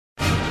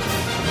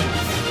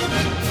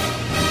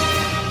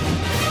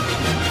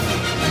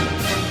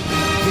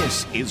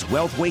is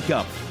Wealth Wake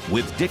Up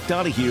with Dick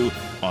Donahue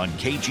on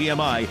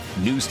KGMI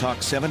News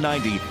Talk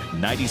 790,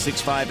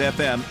 96.5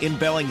 FM in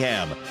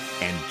Bellingham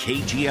and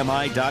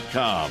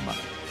KGMI.com.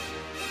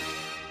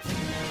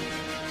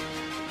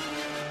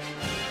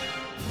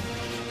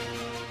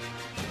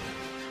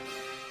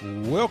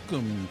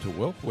 Welcome to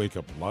Wealth Wake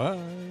Up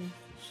Live,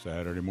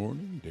 Saturday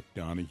morning. Dick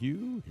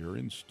Donahue here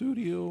in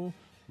studio.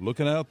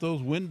 Looking out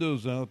those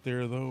windows out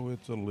there, though,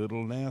 it's a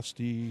little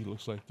nasty.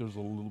 Looks like there's a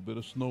little bit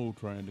of snow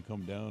trying to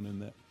come down in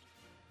that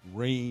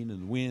rain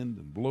and wind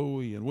and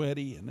blowy and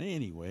wetty. And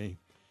anyway,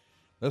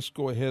 let's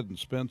go ahead and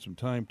spend some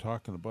time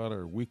talking about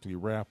our weekly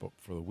wrap-up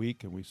for the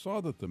week. And we saw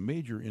that the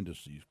major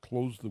indices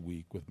closed the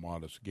week with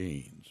modest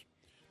gains.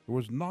 There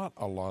was not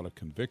a lot of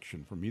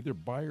conviction from either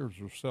buyers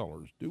or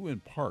sellers, due in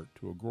part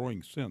to a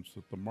growing sense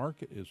that the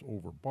market is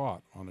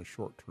overbought on a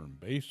short-term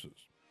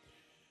basis.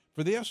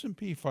 For the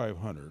S&P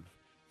 500,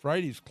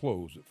 Friday's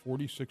close at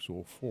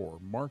 4604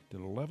 marked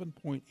an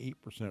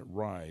 11.8%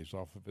 rise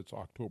off of its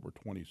October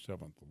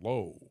 27th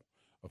low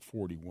of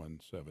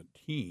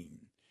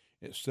 4117.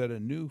 It set a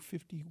new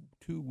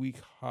 52-week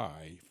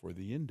high for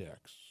the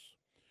index.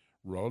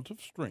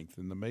 Relative strength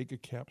in the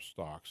mega-cap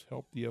stocks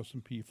helped the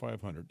S&P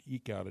 500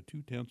 eke out a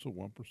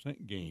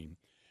 0.2% gain,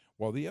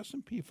 while the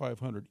S&P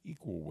 500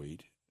 equal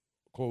weight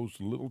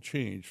closed little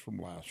change from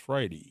last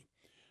Friday.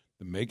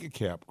 The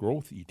mega-cap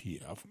growth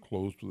ETF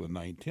closed with a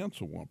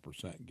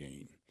 0.9%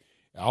 gain.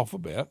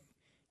 Alphabet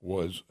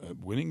was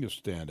winning to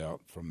stand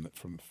out from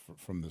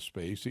the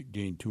space. It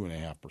gained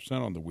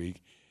 2.5% on the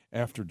week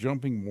after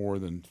jumping more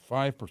than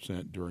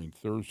 5% during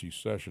Thursday's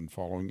session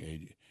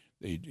following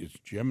its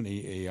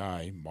Gemini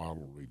AI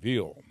model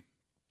reveal.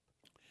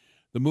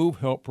 The move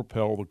helped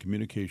propel the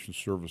communication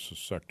services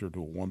sector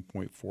to a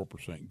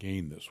 1.4%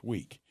 gain this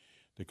week.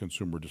 The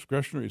consumer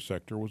discretionary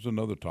sector was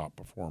another top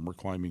performer,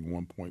 climbing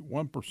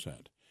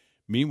 1.1%.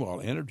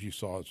 Meanwhile, energy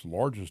saw its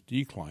largest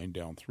decline,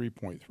 down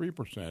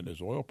 3.3%,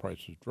 as oil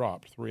prices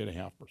dropped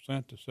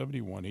 3.5% to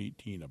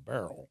 $71.18 a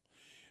barrel.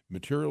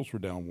 Materials were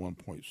down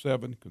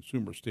 1.7%,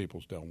 consumer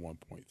staples down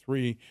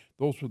 1.3%.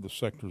 Those were the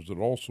sectors that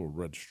also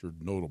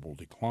registered notable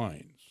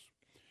declines.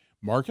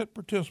 Market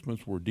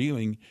participants were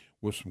dealing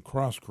with some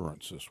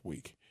cross-currents this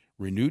week.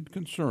 Renewed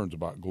concerns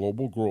about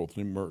global growth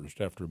emerged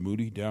after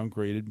Moody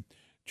downgraded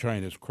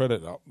China's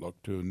credit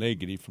outlook to a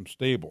negative from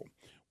stable,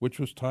 which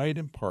was tied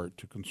in part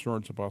to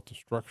concerns about the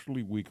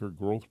structurally weaker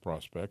growth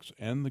prospects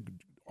and the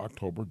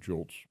October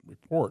JOLTS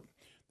report.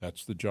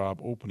 That's the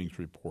job openings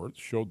report,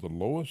 showed the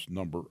lowest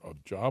number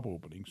of job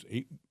openings,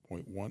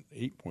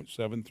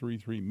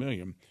 8.733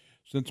 million,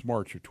 since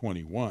March of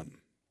 21.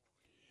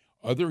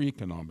 Other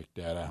economic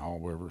data,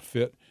 however,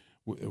 fit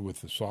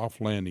with the soft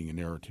landing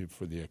narrative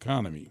for the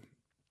economy.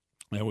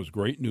 That was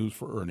great news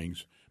for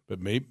earnings, but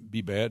may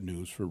be bad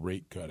news for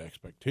rate cut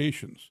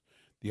expectations.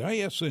 The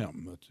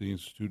ISM, that's the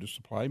Institute of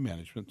Supply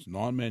Management's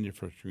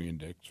non-manufacturing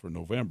index for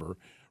November,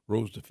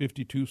 rose to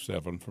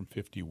 52.7 from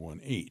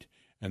 51.8.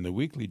 And the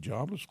weekly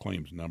jobless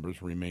claims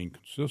numbers remain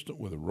consistent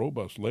with a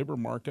robust labor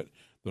market.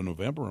 The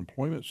November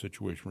employment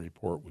situation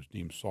report was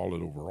deemed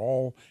solid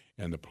overall,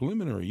 and the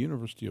preliminary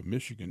University of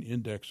Michigan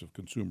Index of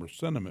Consumer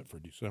Sentiment for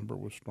December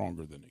was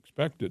stronger than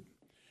expected.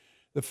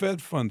 The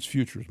Fed funds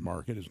futures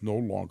market is no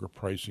longer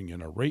pricing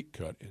in a rate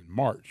cut in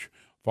March,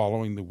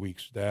 following the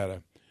week's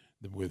data,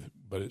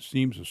 but it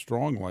seems a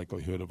strong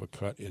likelihood of a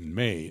cut in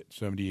May at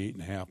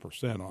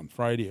 78.5% on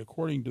Friday,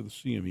 according to the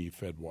CME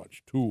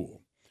FedWatch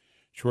tool.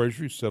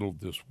 Treasury settled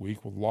this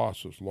week with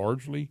losses,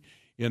 largely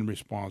in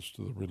response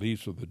to the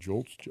release of the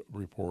JOLTS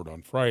report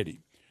on Friday.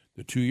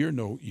 The two-year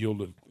note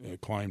yielded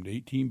climbed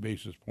 18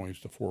 basis points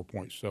to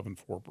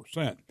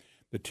 4.74%.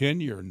 The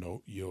 10-year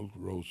note yield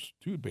rose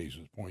 2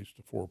 basis points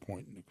to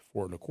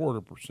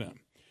 4.25%.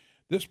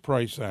 This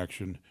price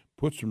action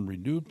put some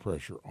renewed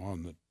pressure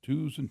on the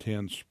 2s and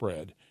 10s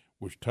spread,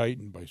 which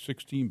tightened by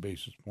 16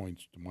 basis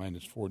points to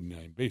minus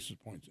 49 basis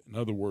points. In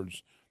other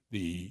words,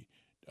 the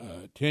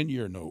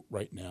 10-year note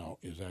right now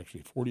is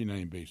actually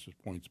 49 basis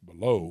points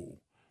below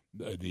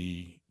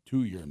the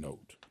 2-year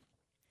note,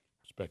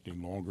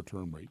 expecting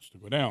longer-term rates to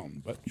go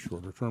down. But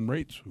shorter-term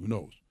rates, who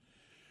knows?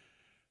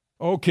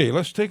 Okay,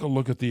 let's take a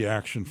look at the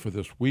action for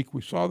this week.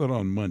 We saw that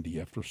on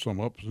Monday, after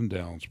some ups and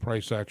downs,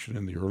 price action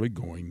in the early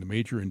going, the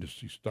major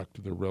indices stuck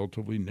to their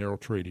relatively narrow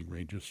trading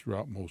ranges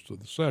throughout most of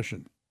the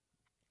session.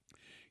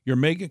 Your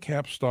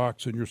mega-cap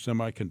stocks and your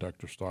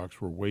semiconductor stocks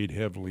were weighed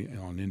heavily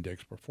on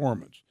index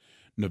performance.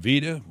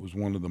 Nvidia was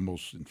one of the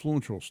most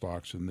influential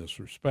stocks in this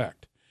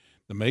respect.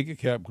 The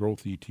mega-cap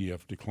growth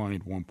ETF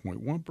declined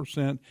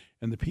 1.1%,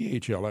 and the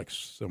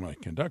PHLX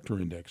semiconductor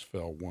index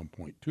fell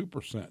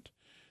 1.2%.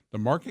 The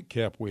market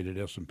cap-weighted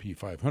S&P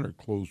 500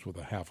 closed with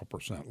a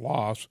 0.5%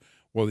 loss,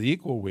 while the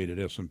equal-weighted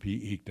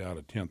S&P eked out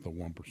a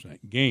 0.1%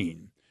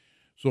 gain.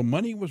 So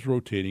money was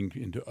rotating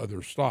into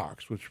other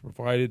stocks, which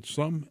provided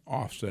some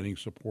offsetting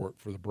support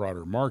for the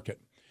broader market.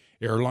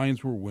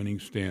 Airlines were winning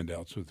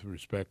standouts with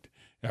respect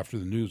after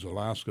the news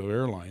Alaska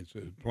Airlines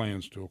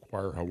plans to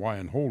acquire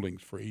Hawaiian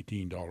Holdings for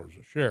 $18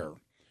 a share.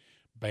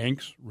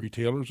 Banks,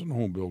 retailers, and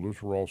home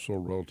builders were also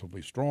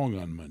relatively strong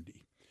on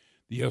Monday.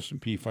 The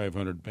S&P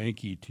 500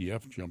 Bank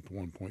ETF jumped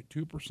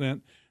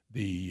 1.2%.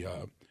 The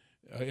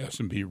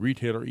S&P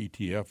Retailer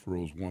ETF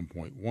rose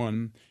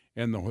 1.1%,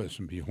 and the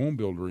S&P Home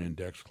Builder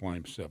Index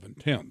climbed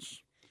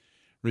 0.7.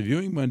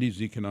 Reviewing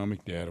Monday's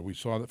economic data, we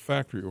saw that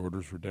factory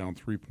orders were down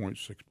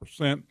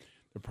 3.6%.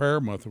 The prior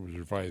month was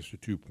revised to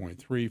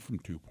 2.3% from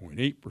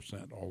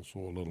 2.8%, also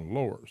a little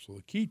lower. So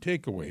the key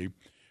takeaway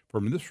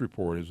from this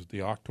report is that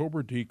the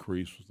October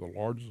decrease was the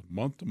largest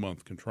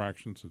month-to-month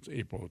contraction since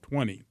April of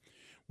 20,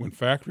 when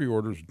factory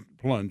orders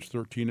plunged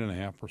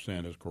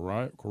 13.5% as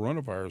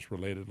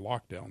coronavirus-related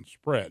lockdowns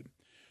spread.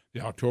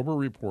 The October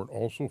report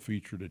also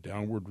featured a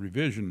downward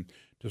revision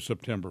to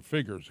September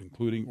figures,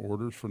 including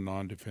orders for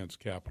non-defense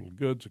capital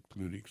goods,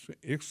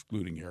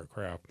 excluding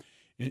aircraft,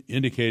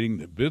 indicating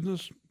that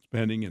business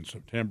spending in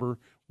September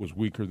was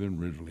weaker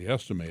than originally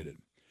estimated.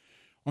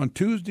 On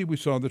Tuesday, we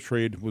saw the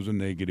trade was a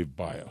negative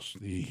bias.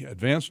 The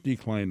advanced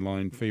decline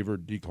line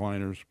favored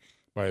decliners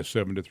by a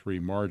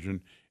 7-3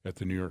 margin at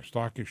the New York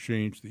Stock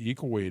Exchange. The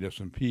equal weight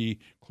S&P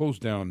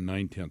closed down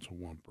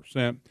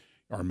 0.9%.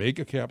 Our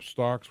mega cap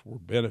stocks were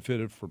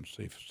benefited from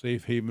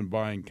safe haven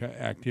buying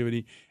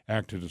activity,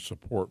 acted as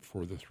support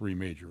for the three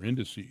major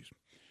indices.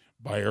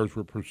 Buyers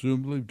were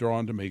presumably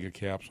drawn to mega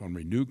caps on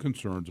renewed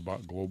concerns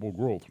about global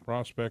growth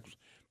prospects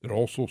that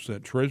also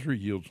sent Treasury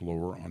yields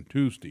lower on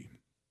Tuesday.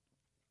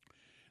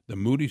 The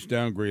Moody's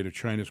downgraded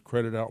China's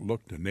credit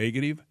outlook to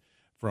negative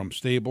from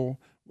stable.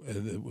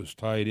 It was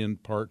tied in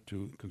part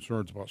to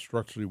concerns about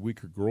structurally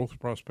weaker growth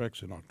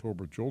prospects in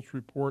October JOLTS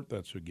report.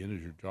 That's, again,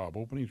 is your job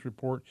openings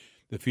report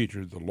that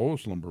featured the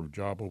lowest number of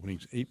job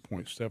openings,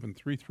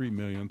 8.733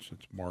 million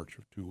since March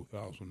of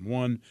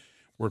 2001,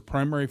 were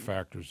primary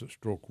factors that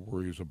stoke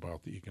worries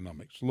about the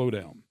economic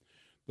slowdown.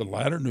 The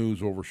latter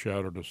news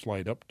overshadowed a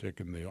slight uptick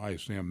in the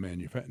ISM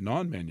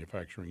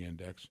non-manufacturing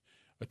index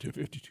to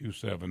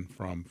 52.7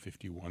 from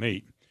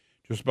 51.8.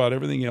 Just about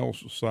everything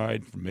else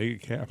aside from mega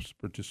caps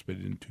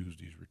participated in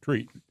Tuesday's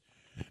retreat.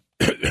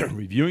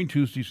 Reviewing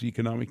Tuesday's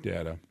economic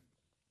data,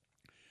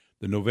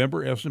 the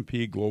November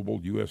S&P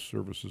Global U.S.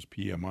 Services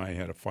PMI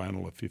had a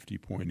final of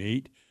 50.8.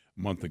 A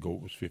month ago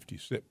it was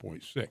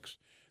 50.6.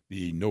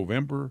 The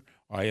November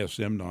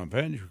ISM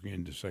non-manufacturing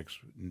index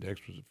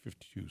was at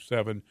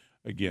 52.7.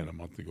 Again, a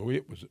month ago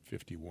it was at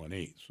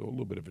 51.8, so a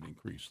little bit of an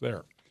increase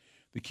there.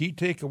 The key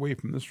takeaway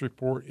from this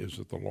report is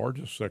that the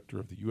largest sector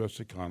of the U.S.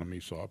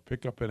 economy saw a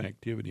pickup in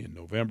activity in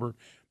November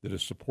that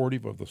is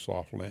supportive of the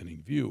soft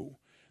landing view.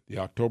 The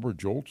October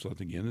JOLTS,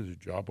 that again is a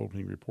job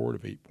opening report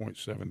of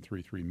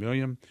 8.733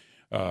 million.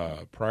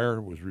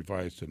 Prior was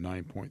revised to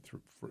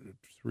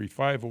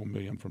 9.350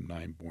 million from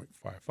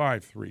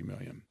 9.553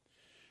 million.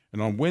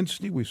 And on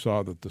Wednesday, we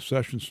saw that the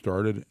session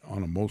started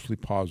on a mostly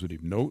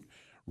positive note.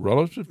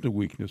 Relative to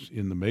weakness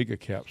in the mega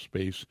cap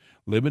space,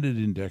 limited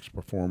index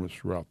performance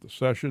throughout the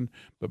session,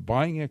 but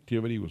buying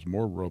activity was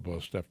more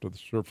robust after the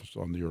surface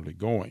on the early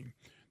going.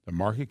 The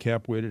market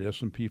cap weighted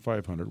S&P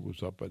 500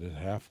 was up at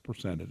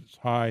 0.5% at its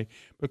high,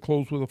 but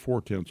closed with a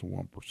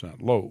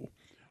 0.4%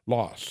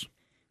 loss.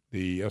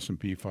 The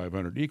S&P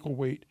 500 equal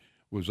weight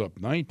was up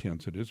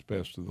 0.9 at its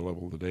best to the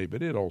level of the day,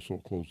 but it also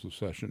closed the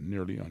session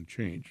nearly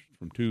unchanged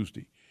from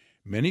Tuesday.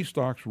 Many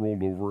stocks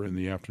rolled over in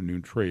the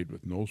afternoon trade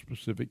with no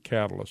specific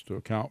catalyst to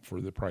account for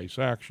the price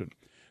action.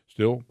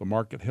 Still, the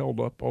market held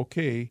up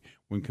okay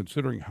when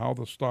considering how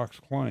the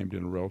stocks climbed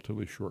in a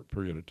relatively short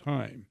period of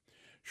time.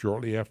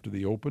 Shortly after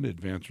the open,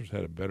 advancers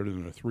had a better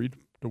than a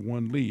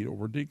 3-1 lead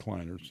over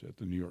decliners at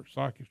the New York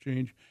Stock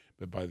Exchange,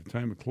 but by the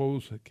time the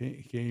close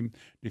came,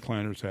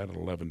 decliners had an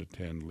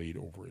 11-10 lead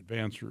over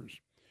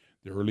advancers.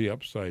 The early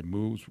upside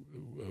moves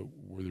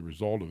were the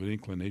result of an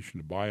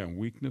inclination to buy on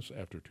weakness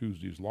after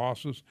Tuesday's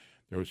losses.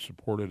 They were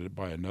supported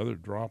by another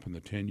drop in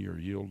the 10-year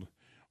yield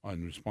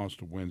in response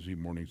to Wednesday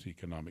morning's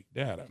economic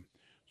data.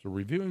 So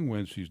reviewing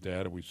Wednesday's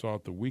data, we saw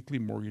that the weekly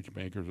mortgage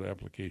bankers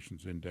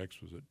applications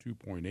index was at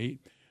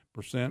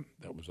 2.8%.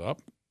 That was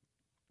up.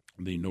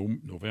 The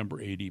November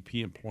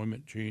ADP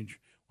employment change,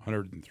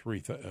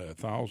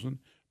 103,000.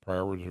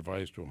 Prior was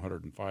revised to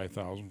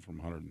 105,000 from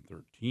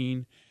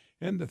 113.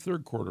 And the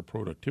third quarter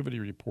productivity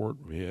report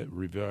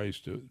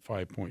revised to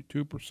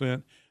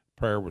 5.2%.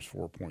 Prior was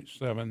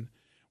 4.7%.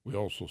 We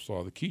also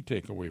saw the key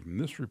takeaway from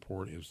this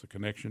report is the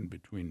connection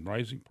between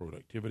rising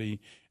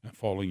productivity and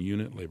falling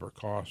unit labor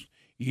costs.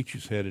 Each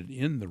is headed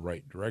in the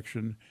right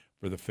direction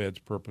for the Fed's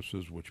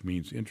purposes, which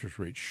means interest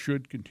rates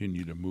should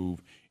continue to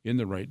move in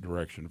the right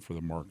direction for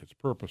the market's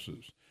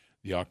purposes.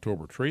 The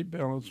October trade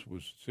balance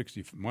was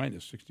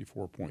minus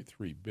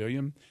 $64.3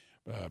 billion.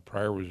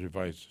 Prior was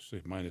revised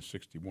to minus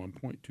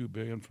 $61.2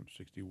 billion from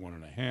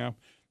 $61.5.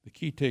 The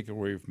key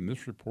takeaway from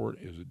this report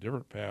is a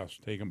different paths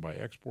taken by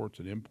exports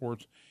and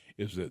imports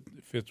is that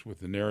it fits with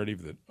the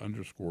narrative that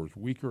underscores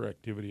weaker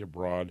activity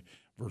abroad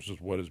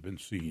versus what has been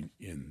seen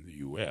in the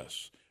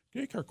U.S.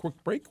 Take our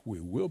quick break.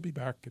 We will be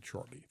back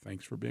shortly.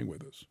 Thanks for being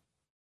with us.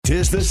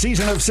 'Tis the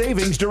season of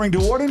savings during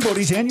DeWard &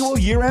 Bodie's annual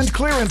year-end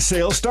clearance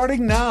sale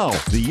starting now.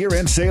 The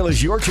year-end sale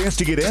is your chance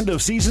to get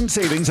end-of-season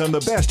savings on the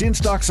best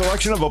in-stock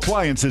selection of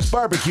appliances,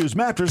 barbecues,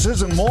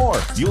 mattresses, and more.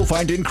 You'll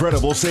find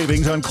incredible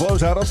savings on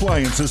closeout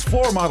appliances,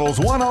 floor models,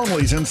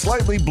 one-onlys, and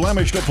slightly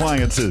blemished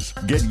appliances.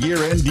 Get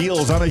year-end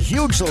deals on a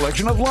huge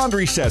selection of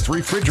laundry sets,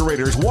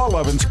 refrigerators, wall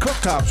ovens,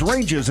 cooktops,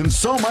 ranges, and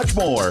so much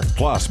more.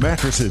 Plus,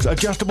 mattresses,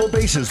 adjustable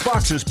bases,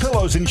 boxes,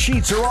 pillows, and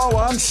sheets are all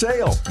on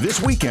sale.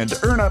 This weekend,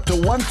 earn up to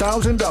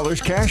 $1,000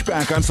 cash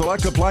back on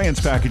select appliance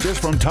packages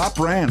from top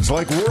brands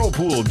like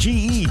Whirlpool,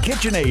 GE,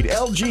 KitchenAid,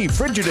 LG,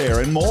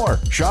 Frigidaire, and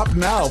more. Shop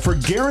now for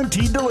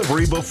guaranteed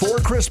delivery before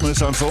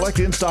Christmas on select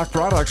in-stock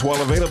products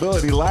while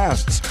availability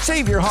lasts.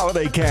 Save your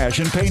holiday cash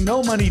and pay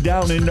no money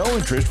down and no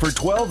interest for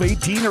 12,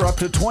 18, or up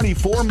to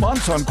 24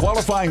 months on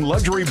qualifying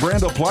luxury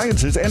brand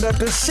appliances and up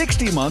to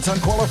 60 months on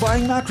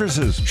qualifying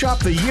mattresses. Shop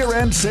the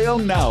year-end sale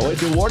now at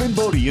DeWard &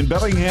 Bodie in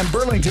Bellingham,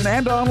 Burlington,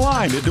 and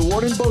online at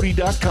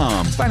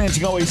DeWardandBodie.com.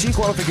 Financing OAC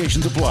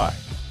qualifications apply.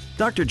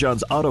 Dr.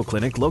 John's Auto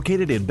Clinic,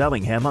 located in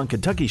Bellingham on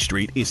Kentucky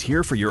Street, is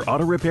here for your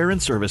auto repair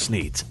and service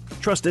needs.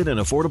 Trusted and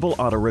affordable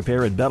auto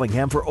repair in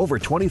Bellingham for over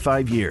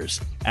 25 years.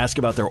 Ask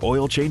about their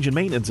oil change and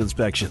maintenance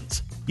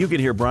inspections. You can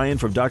hear Brian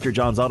from Dr.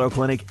 John's Auto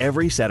Clinic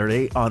every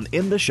Saturday on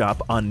In the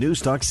Shop on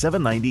News Talk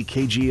 790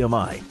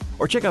 KGMI.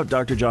 Or check out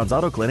Dr. John's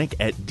Auto Clinic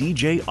at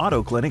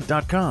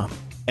djautoclinic.com.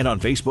 And on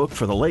Facebook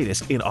for the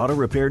latest in auto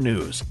repair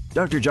news.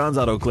 Dr. John's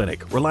Auto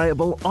Clinic,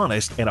 reliable,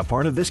 honest, and a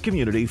part of this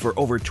community for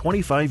over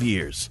 25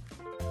 years.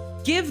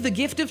 Give the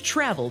gift of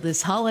travel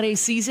this holiday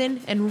season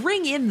and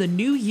ring in the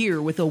new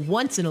year with a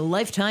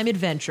once-in-a-lifetime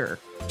adventure.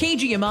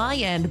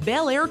 KGMI and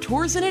Bel Air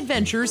Tours and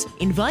Adventures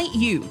invite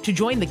you to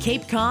join the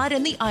Cape Cod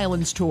and the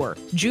Islands Tour,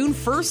 June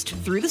 1st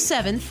through the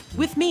 7th,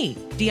 with me,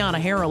 Deanna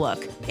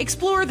Harreluk.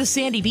 Explore the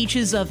sandy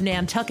beaches of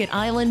Nantucket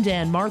Island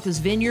and Martha's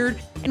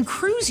Vineyard and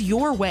cruise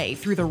your way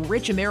through the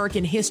rich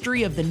American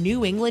history of the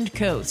New England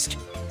coast.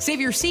 Save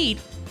your seat.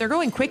 They're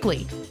going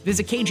quickly.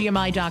 Visit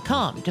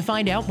KGMI.com to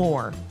find out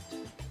more.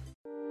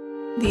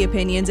 The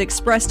opinions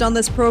expressed on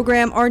this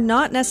program are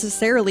not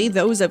necessarily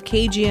those of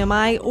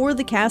KGMI or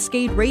the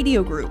Cascade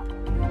Radio Group.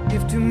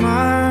 If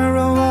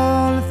tomorrow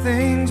all the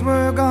things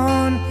were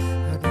gone,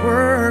 I'd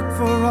work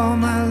for all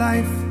my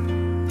life,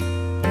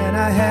 and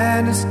I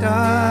had to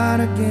start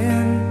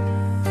again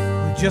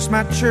with just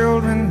my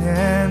children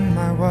and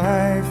my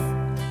wife.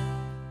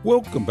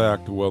 Welcome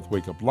back to Wealth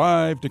Wake Up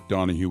Live. Dick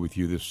Donahue with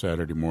you this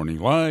Saturday morning,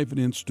 live and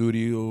in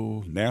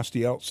studio.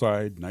 Nasty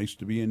outside. Nice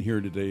to be in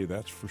here today,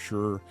 that's for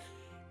sure.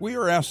 We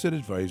are Asset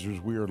Advisors.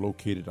 We are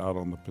located out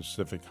on the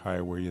Pacific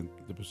Highway in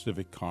the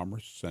Pacific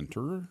Commerce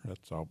Center.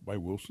 That's out by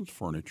Wilson's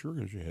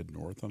Furniture as you head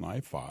north on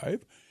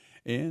I-5.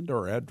 And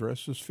our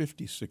address is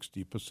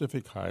 5060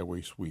 Pacific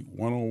Highway, Suite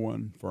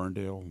 101,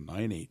 Ferndale,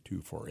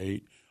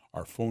 98248.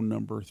 Our phone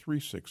number,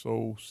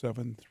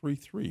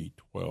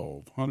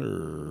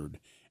 360-733-1200.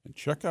 And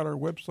check out our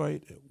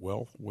website at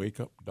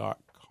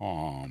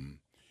wealthwakeup.com.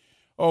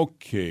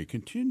 Okay,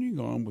 continuing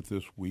on with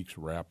this week's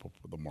wrap-up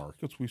of the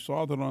markets, we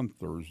saw that on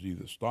Thursday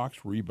the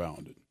stocks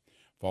rebounded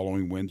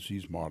following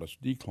Wednesday's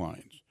modest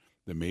declines.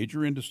 The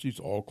major indices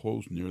all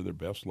closed near their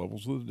best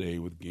levels of the day,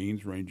 with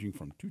gains ranging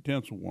from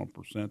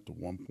 0.2% to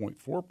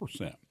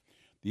 1.4%.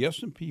 The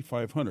S&P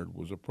 500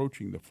 was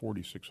approaching the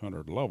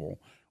 4,600 level,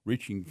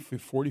 reaching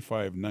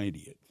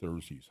 4590 at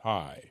Thursday's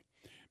high.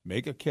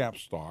 Mega cap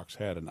stocks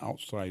had an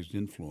outsized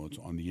influence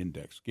on the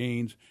index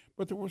gains,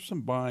 but there was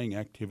some buying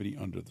activity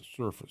under the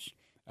surface.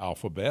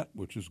 Alphabet,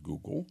 which is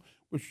Google,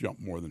 which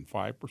jumped more than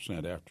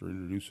 5% after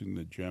introducing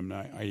the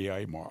Gemini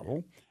AI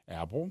model.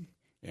 Apple,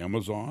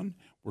 Amazon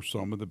were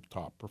some of the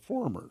top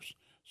performers.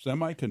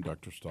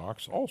 Semiconductor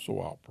stocks also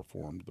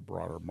outperformed the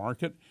broader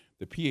market.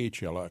 The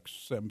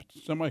PHLX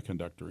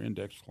Semiconductor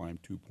Index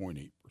climbed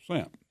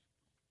 2.8%.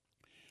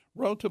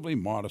 Relatively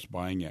modest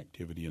buying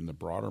activity in the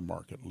broader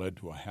market led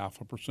to a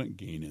 0.5%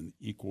 gain in the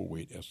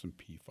equal-weight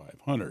S&P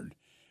 500.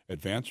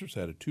 Advancers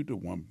had a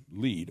 2-to-1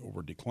 lead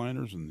over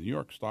decliners, and the New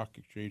York Stock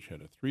Exchange had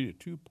a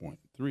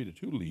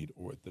 3-to-2 lead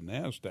over the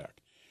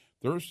NASDAQ.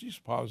 Thursday's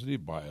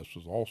positive bias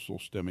was also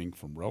stemming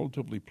from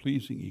relatively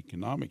pleasing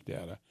economic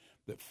data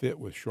that fit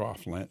with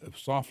soft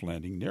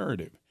landing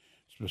narrative.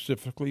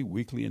 Specifically,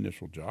 weekly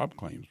initial job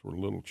claims were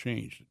little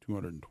changed at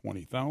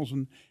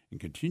 220,000, and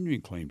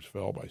continuing claims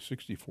fell by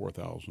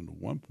 64,000 to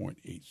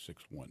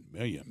 1.861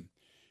 million.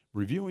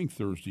 Reviewing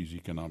Thursday's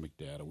economic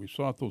data, we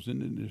saw those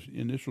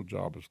initial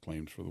jobless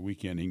claims for the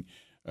week ending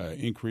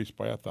increased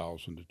by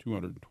 1,000 to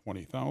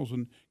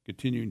 220,000.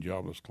 Continuing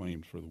jobless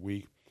claims for the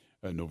week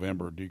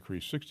November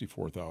decreased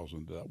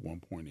 64,000 to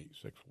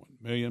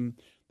 1.861 million.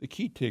 The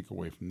key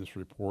takeaway from this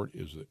report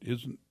is that it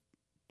isn't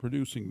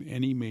producing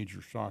any major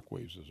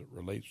shockwaves as it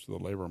relates to the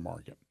labor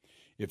market.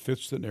 It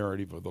fits the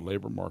narrative of the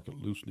labor market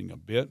loosening a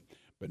bit,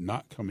 but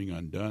not coming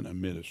undone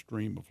amid a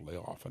stream of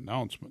layoff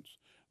announcements.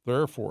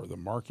 Therefore, the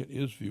market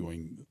is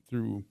viewing it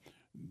through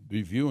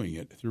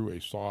a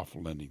soft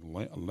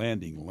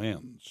landing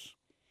lens.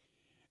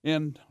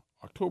 And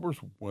October's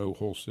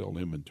wholesale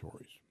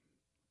inventories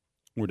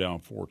were down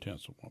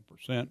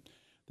 0.4%.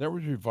 That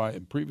was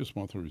revised. Previous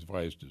month was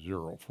revised to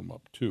 0 from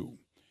up 2.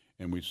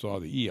 And we saw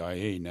the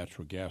EIA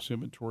natural gas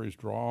inventories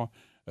draw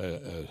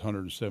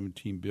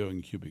 117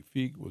 billion cubic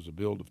feet was a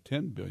build of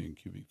 10 billion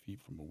cubic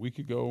feet from a week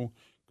ago.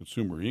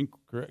 Consumer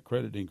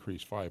credit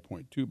increased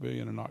 5.2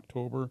 billion in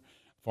October,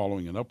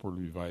 following an upward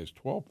revised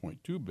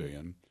 12.2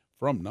 billion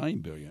from 9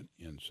 billion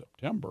in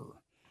September.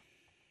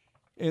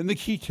 And the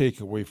key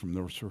takeaway from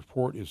this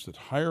report is that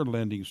higher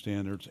lending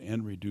standards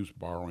and reduced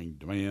borrowing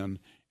demand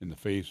in the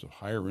face of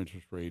higher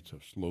interest rates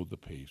have slowed the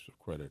pace of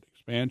credit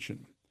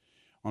expansion.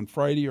 On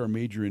Friday, our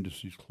major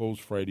indices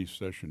closed Friday's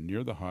session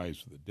near the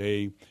highs of the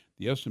day.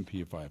 The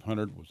S&P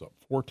 500 was up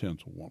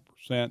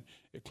 0.4%.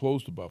 It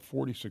closed above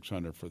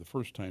 4,600 for the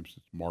first time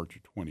since March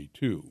of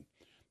 22.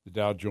 The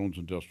Dow Jones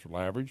Industrial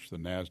Average, the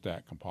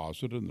NASDAQ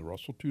Composite, and the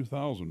Russell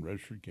 2000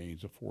 registered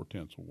gains of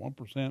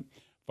 0.4%,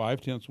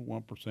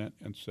 0.5%,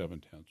 and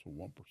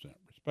 0.7%,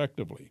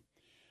 respectively.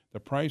 The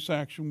price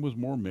action was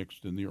more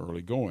mixed in the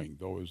early going,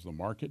 though as the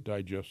market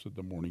digested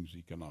the morning's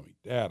economic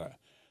data.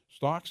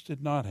 Stocks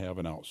did not have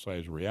an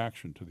outsized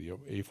reaction to the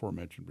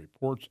aforementioned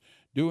reports,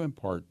 due in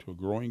part to a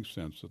growing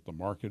sense that the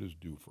market is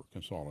due for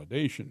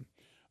consolidation.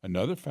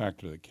 Another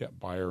factor that kept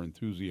buyer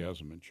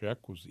enthusiasm in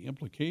check was the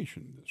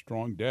implication that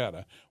strong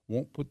data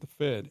won't put the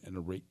Fed in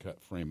a rate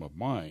cut frame of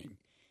mind.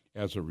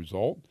 As a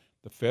result,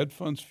 the Fed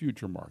funds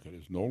future market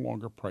is no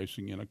longer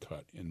pricing in a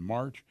cut in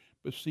March,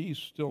 but sees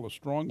still a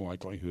strong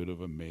likelihood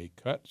of a May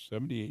cut,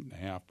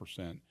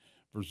 78.5%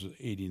 versus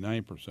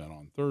 89%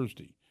 on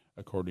Thursday,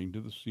 according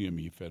to the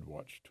CME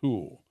FedWatch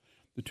tool.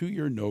 The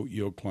 2-year note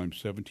yield climbed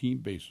 17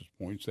 basis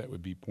points, that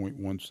would be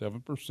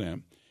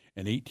 0.17%,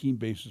 and 18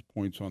 basis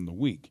points on the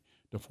week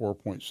to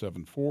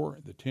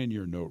 4.74. The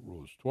 10-year note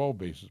rose 12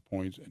 basis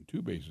points and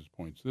 2 basis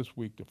points this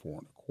week to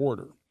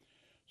 4.25.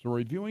 So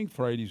reviewing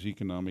Friday's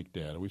economic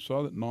data, we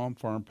saw that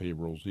non-farm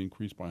payrolls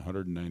increased by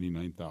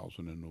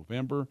 199,000 in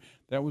November.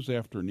 That was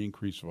after an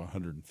increase of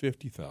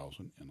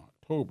 150,000 in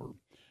October.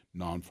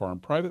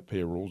 Non-farm private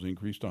payrolls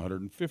increased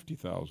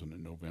 150,000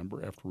 in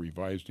November after a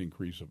revised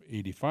increase of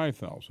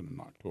 85,000 in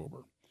October.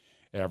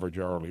 Average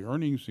hourly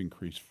earnings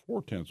increased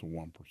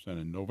 0.4%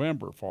 in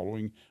November,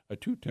 following a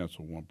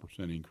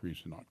 0.2%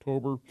 increase in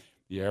October.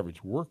 The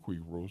average work week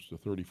rose to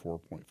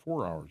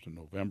 34.4 hours in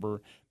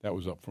November. That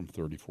was up from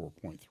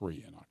 34.3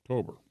 in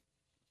October.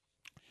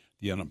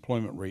 The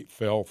unemployment rate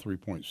fell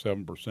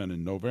 3.7%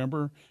 in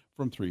November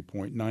from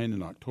 3.9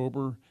 in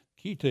October.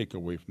 Key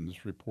takeaway from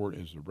this report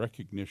is the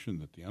recognition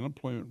that the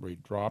unemployment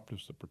rate dropped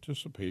as the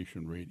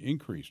participation rate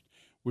increased,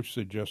 which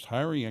suggests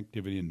hiring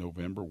activity in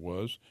November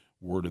was,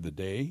 word of the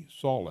day,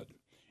 solid.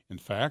 In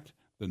fact,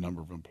 the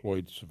number of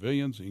employed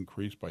civilians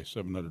increased by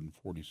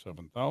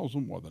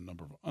 747,000, while the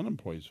number of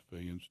unemployed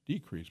civilians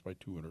decreased by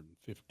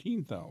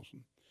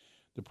 215,000.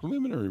 The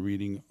preliminary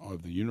reading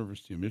of the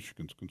University of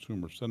Michigan's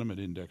Consumer Sentiment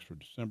Index for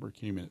December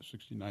came in at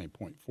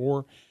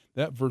 69.4,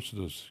 that versus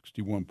a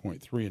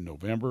 61.3 in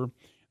November.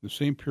 The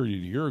same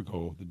period a year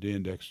ago, the day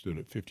index stood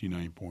at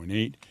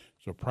 59.8,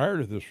 so prior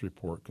to this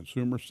report,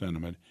 consumer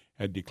sentiment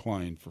had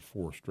declined for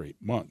 4 straight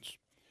months.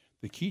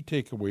 The key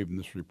takeaway from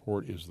this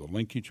report is the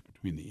linkage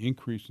between the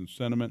increase in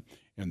sentiment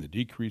and the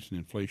decrease in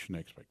inflation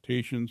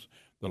expectations.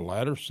 The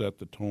latter set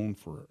the tone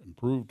for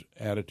improved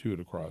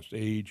attitude across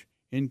age,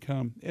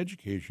 income,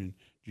 education,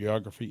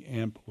 geography,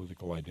 and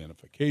political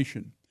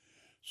identification.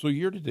 So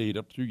year-to-date,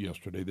 up through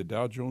yesterday, the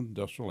Dow Jones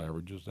Industrial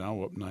Average is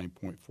now up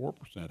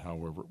 9.4%.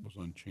 However, it was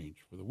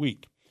unchanged for the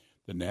week.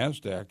 The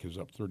NASDAQ is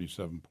up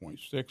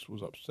 37.6,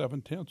 was up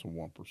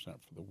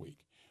 0.7% for the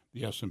week.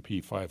 The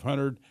S&P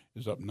 500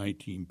 is up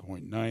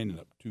 19.9 and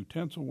up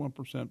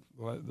 0.2%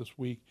 this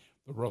week.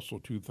 The Russell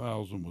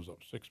 2000 was up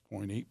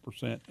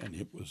 6.8%, and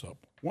it was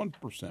up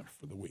 1%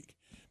 for the week.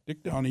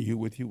 Dick Donahue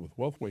with you with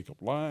Wealth Wake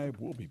Up Live.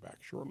 We'll be back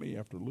shortly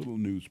after a little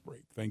news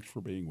break. Thanks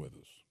for being with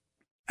us.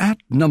 At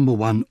Number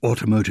One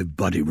Automotive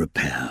Body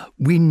Repair,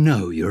 we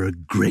know you're a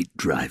great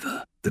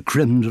driver. The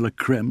creme de la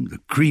creme, the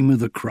cream of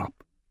the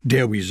crop.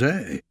 Dare we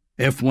say,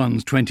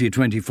 F1's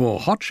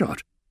 2024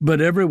 hotshot, but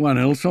everyone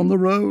else on the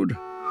road?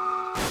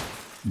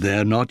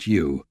 They're not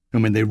you.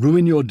 And when they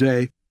ruin your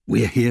day,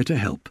 we're here to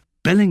help.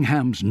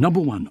 Bellingham's Number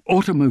One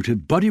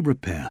Automotive Body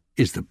Repair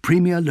is the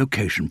premier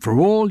location for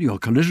all your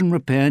collision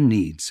repair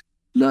needs.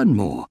 Learn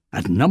more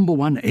at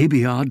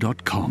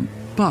numberoneabr.com,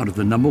 part of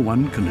the Number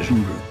One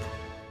Collision Group.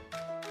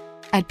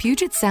 At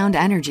Puget Sound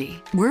Energy,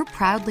 we're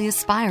proudly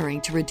aspiring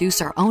to reduce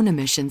our own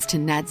emissions to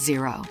net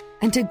zero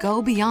and to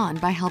go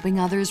beyond by helping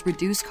others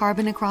reduce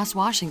carbon across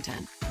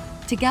Washington.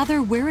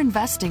 Together, we're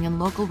investing in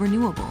local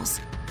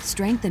renewables,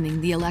 strengthening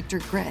the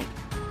electric grid,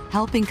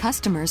 helping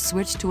customers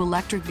switch to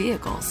electric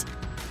vehicles,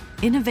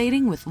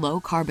 innovating with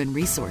low-carbon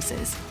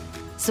resources,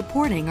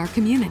 supporting our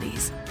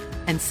communities,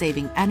 and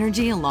saving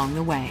energy along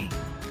the way.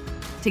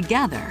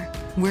 Together,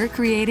 we're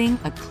creating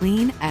a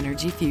clean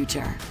energy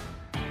future.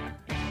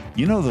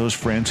 You know those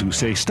friends who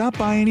say, stop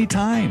by any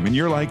time, and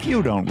you're like,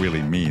 you don't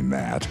really mean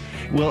that.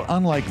 Well,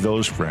 unlike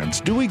those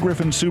friends, Dewey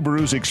Griffin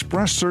Subaru's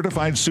Express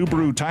Certified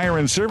Subaru Tire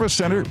and Service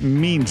Center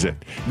means it.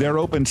 They're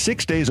open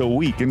 6 days a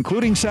week,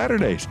 including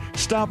Saturdays.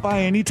 Stop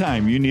by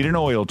anytime you need an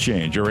oil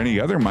change or any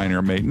other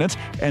minor maintenance,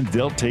 and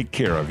they'll take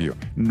care of you.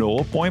 No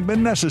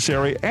appointment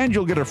necessary, and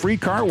you'll get a free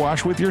car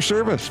wash with your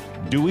service.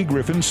 Dewey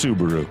Griffin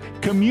Subaru.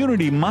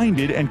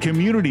 Community-minded and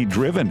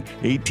community-driven.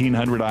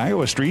 1800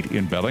 Iowa Street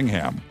in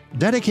Bellingham.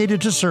 Dedicated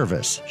to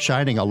service,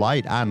 shining a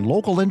light on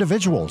local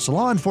individuals,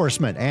 law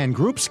enforcement, and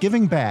groups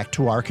giving back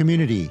to our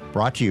community.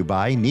 Brought to you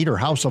by Nieder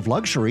House of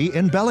Luxury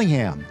in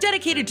Bellingham.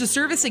 Dedicated to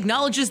Service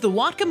acknowledges the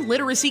Whatcom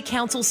Literacy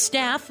Council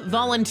staff,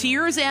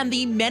 volunteers, and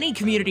the many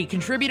community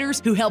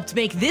contributors who helped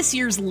make this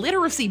year's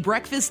Literacy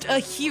Breakfast a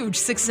huge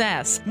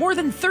success. More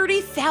than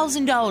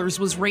 $30,000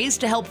 was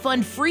raised to help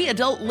fund free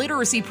adult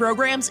literacy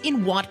programs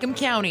in Whatcom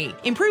County.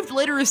 Improved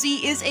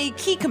literacy is a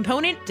key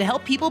component to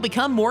help people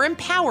become more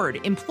empowered,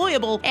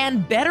 employable,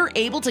 and better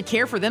able to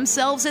care for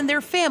themselves and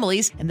their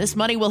families, and this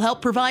money will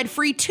help provide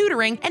free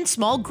tutoring and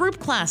small group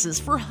classes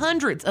for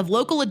hundreds of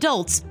local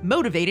adults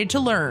motivated to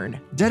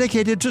learn.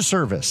 Dedicated to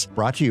Service,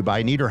 brought to you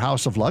by Nieder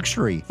House of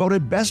Luxury,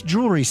 voted best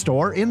jewelry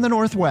store in the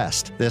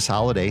Northwest. This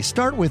holiday,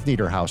 start with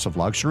Nieder House of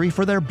Luxury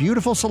for their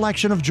beautiful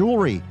selection of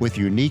jewelry with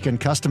unique and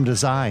custom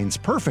designs,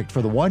 perfect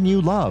for the one you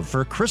love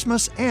for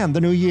Christmas and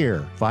the New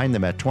Year. Find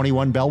them at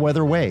 21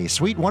 Bellwether Way,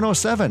 Suite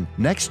 107,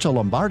 next to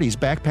Lombardi's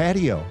back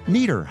patio.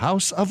 Nieder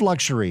House of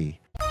Luxury.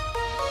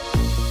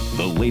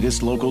 The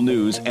latest local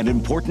news and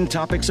important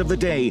topics of the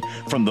day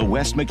from the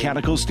West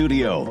Mechanical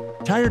Studio.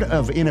 Tired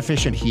of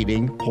inefficient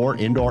heating, poor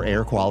indoor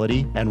air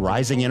quality, and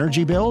rising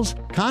energy bills?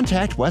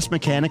 Contact West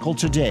Mechanical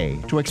today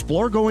to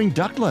explore going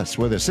ductless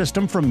with a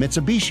system from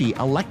Mitsubishi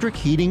Electric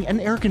Heating and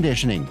Air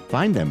Conditioning.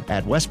 Find them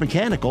at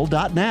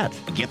westmechanical.net.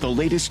 Get the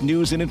latest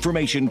news and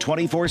information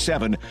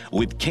 24/7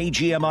 with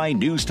KGMI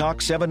News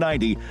Talk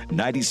 790,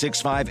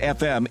 96.5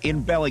 FM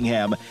in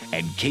Bellingham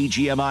and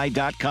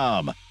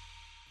KGMI.com.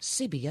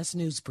 CBS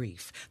News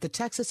Brief. The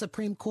Texas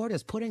Supreme Court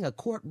is putting a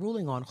court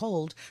ruling on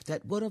hold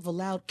that would have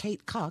allowed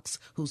Kate Cox,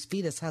 whose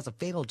fetus has a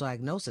fatal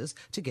diagnosis,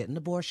 to get an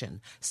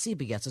abortion.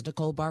 CBS's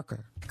Nicole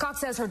Barker.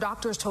 Cox says her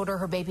doctors told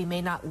her baby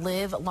may not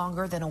live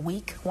longer than a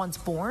week once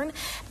born,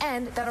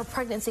 and that her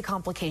pregnancy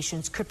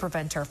complications could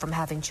prevent her from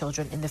having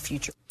children in the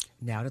future.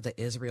 Now to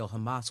the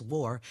Israel-Hamas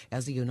war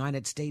as the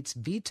United States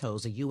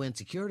vetoes a UN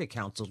Security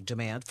Council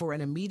demand for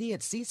an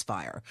immediate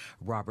ceasefire.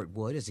 Robert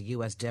Wood is a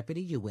U.S.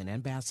 Deputy UN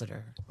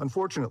Ambassador.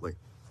 Unfortunately,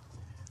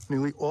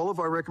 nearly all of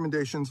our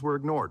recommendations were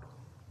ignored.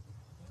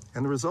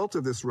 And the result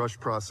of this rush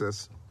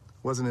process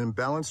was an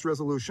imbalanced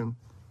resolution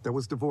that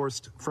was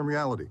divorced from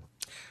reality.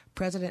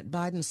 President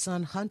Biden's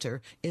son,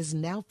 Hunter, is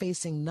now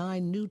facing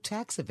 9 new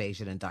tax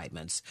evasion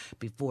indictments.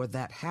 Before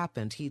that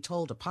happened, he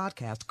told a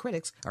podcast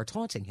critics are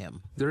taunting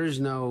him. There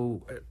is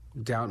no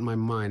doubt in my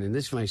mind, and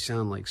this might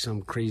sound like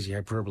some crazy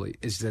hyperbole,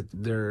 is that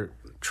they're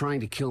trying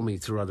to kill me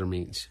through other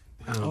means.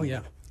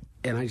 And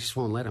I just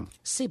won't let them.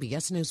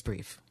 CBS News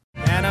Brief.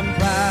 And I'm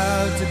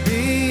proud to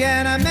be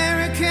an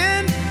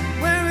American,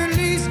 where at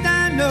least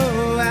I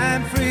know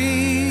I'm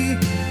free.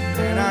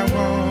 And I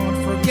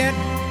won't forget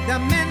the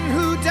men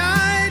who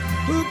died,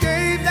 who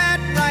gave that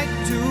right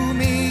to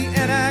me,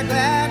 and I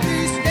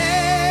gladly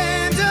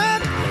stand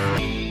up.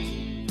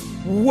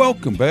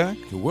 Welcome back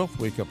to Wealth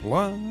Wake Up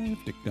Live.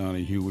 Dick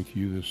Donahue with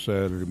you this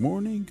Saturday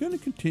morning. Going to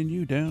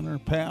continue down our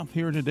path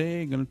here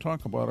today. Going to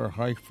talk about our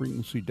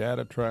high-frequency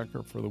data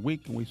tracker for the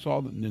week. And we saw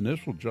that the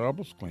initial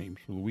jobless claims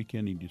for the week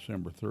ending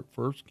December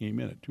 1st came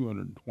in at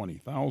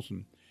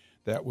 220,000.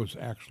 That was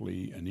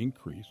actually an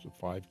increase of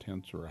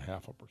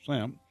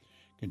 0.5%.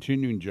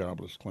 Continuing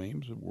jobless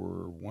claims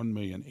were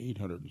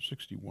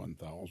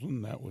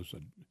 1,861,000. That was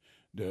a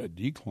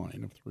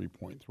decline of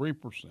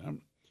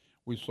 3.3%.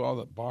 We saw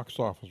that box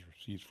office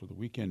receipts for the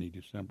week ending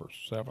December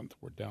 7th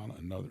were down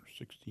another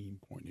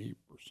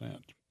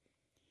 16.8%.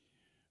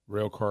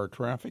 Railcar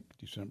traffic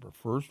December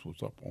 1st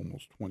was up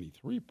almost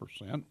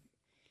 23%.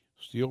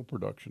 Steel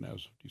production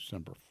as of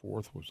December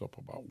 4th was up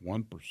about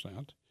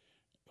 1%.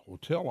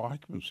 Hotel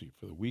occupancy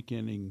for the week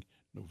ending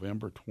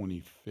November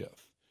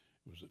 25th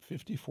was at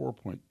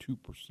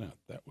 54.2%.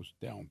 That was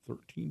down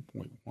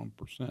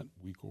 13.1%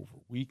 week over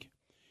week.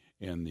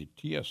 And the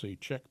TSA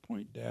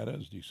checkpoint data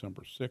is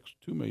December 6th,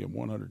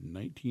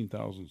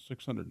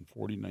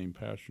 2,119,649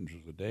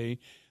 passengers a day.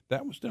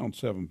 That was down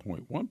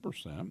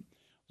 7.1%.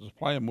 The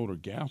supply of motor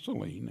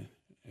gasoline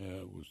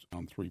was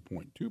down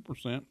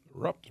 3.2%,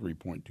 or up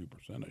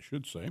 3.2%, I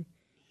should say.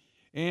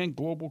 And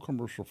global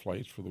commercial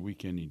flights for the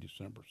week ending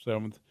December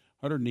 7th,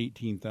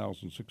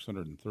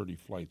 118,630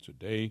 flights a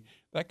day.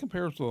 That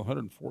compares to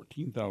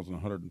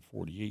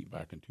 114,148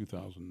 back in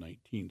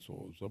 2019. So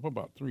it was up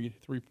about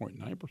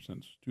 3.9%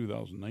 since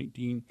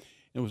 2019.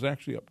 It was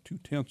actually up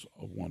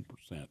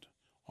 0.2%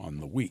 on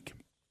the week.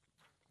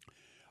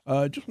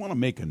 Just want to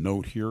make a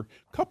note here.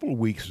 A couple of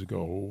weeks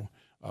ago,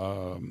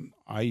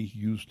 I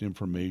used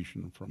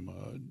information from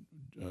a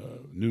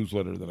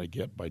newsletter that I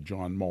get by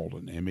John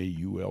Mauldin,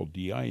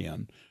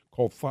 Mauldin,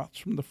 called Thoughts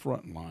from the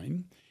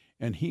Frontline.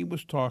 And he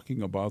was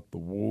talking about the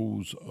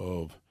woes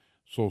of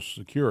Social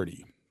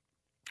Security.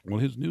 Well,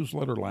 his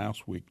newsletter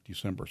last week,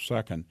 December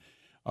 2nd,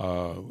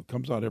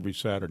 comes out every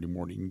Saturday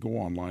morning. You can go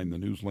online. The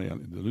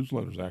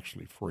newsletter is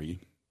actually free.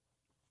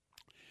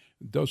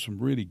 It does some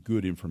really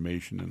good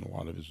information in a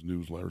lot of his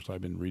newsletters.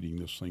 I've been reading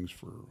these things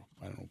for,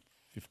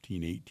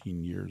 15,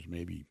 18 years,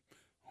 maybe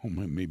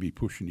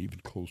pushing even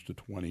close to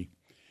 20.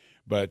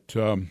 But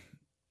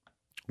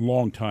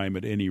long time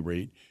at any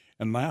rate.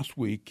 And last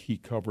week he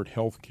covered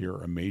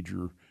healthcare,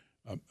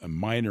 a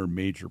minor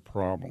major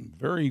problem.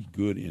 Very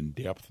good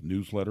in-depth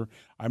newsletter.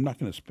 I'm not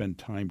going to spend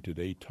time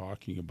today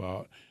talking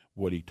about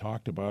what he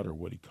talked about or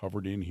what he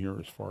covered in here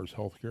as far as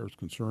healthcare is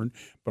concerned,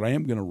 but I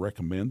am going to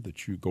recommend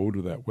that you go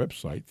to that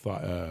website,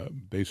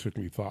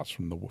 basically Thoughts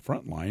from the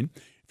Frontline.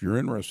 If you're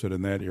interested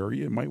in that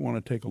area, you might want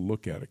to take a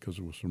look at it because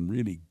there was some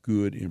really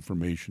good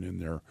information in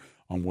there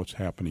on what's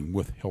happening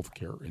with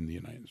healthcare in the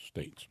United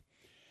States.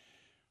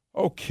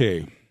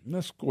 Okay,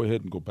 let's go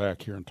ahead and go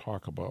back here and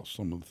talk about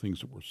some of the things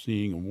that we're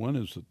seeing. And one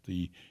is that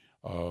the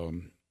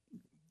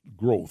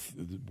growth.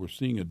 We're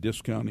seeing a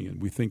discounting,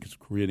 and we think it's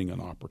creating an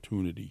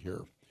opportunity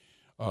here.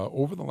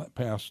 Over the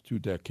past 2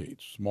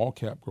 decades,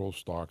 small-cap growth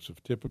stocks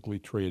have typically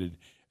traded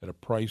at a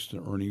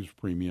price-to-earnings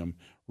premium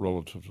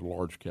relative to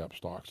large-cap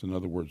stocks. In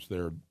other words,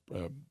 their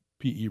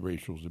PE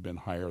ratios have been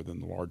higher than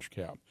the large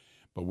cap.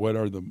 But what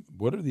are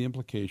the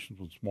implications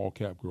when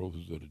small-cap growth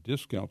is at a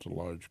discount to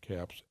large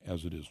caps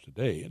as it is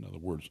today? In other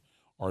words,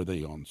 are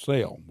they on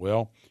sale?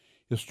 Well,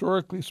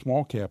 historically,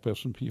 small-cap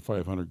S&P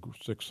 500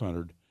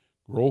 600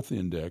 growth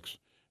index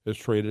has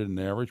traded an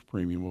average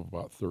premium of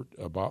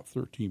about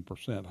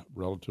 13%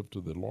 relative to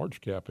the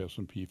large cap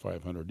S&P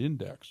 500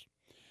 index.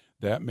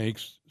 That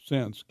makes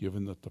sense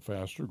given that the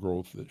faster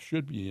growth that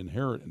should be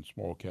inherent in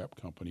small cap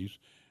companies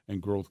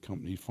and growth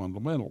company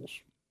fundamentals.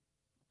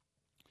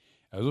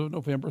 As of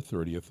November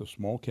 30th, the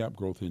small cap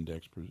growth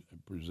index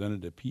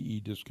presented a PE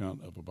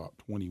discount of about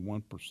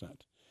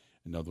 21%.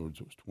 In other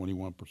words, it was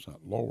 21%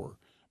 lower.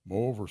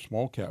 Moreover,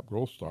 small-cap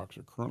growth stocks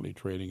are currently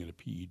trading at a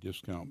PE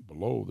discount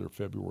below their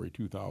February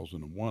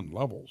 2001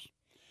 levels.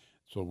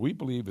 So we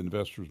believe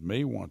investors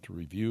may want to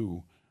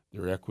review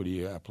their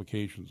equity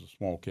applications of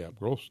small-cap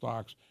growth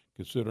stocks,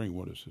 considering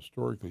what is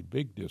historically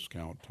big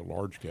discount to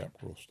large-cap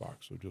growth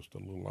stocks. So just a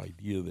little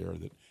idea there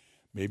that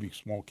maybe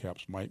small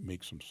caps might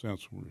make some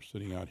sense when we're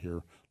sitting out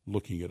here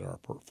looking at our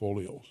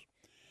portfolios.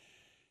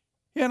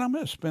 And I'm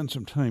going to spend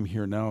some time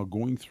here now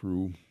going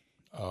through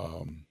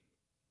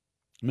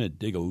I'm going to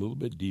dig a little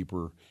bit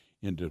deeper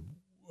into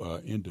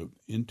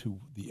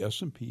the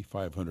S&P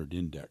 500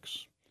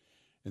 index.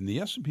 And the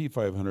S&P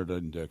 500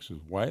 index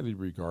is widely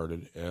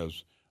regarded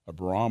as a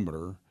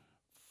barometer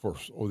for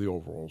the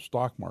overall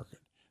stock market.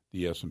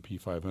 The S&P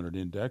 500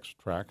 index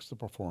tracks the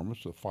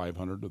performance of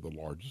 500 of the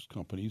largest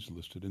companies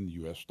listed in the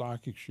U.S.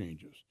 stock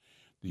exchanges.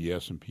 The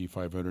S&P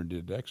 500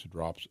 index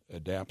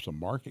adapts a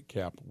market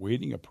cap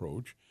weighting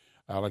approach,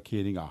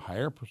 allocating a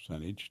higher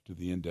percentage to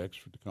the index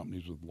for the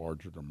companies with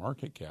larger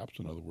market caps.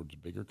 In other words,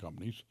 bigger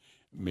companies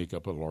make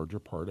up a larger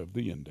part of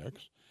the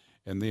index,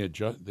 and they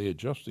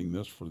adjusting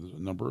this for the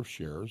number of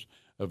shares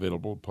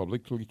available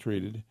publicly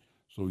traded.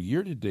 So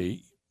year to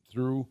date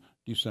through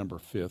December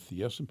 5th,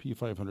 the S&P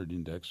 500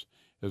 index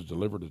has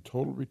delivered a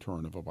total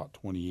return of about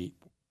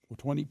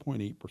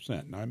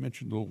 20.8%. Now, I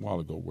mentioned a little while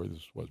ago where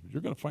this was, but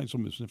you're going to find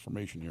some of this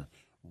information here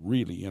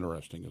really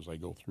interesting as I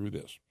go through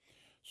this.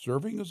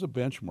 Serving as a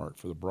benchmark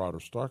for the broader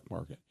stock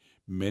market,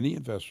 many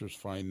investors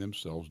find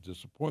themselves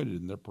disappointed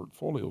in their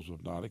portfolios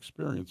of not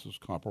experiencing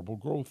comparable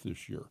growth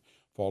this year,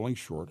 falling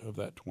short of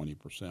that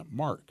 20%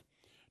 mark.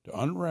 To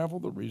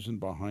unravel the reason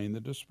behind the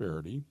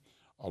disparity,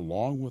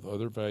 along with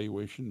other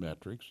valuation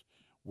metrics,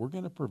 we're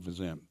going to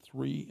present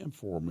 3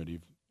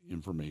 informative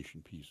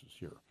information pieces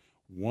here.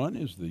 One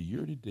is the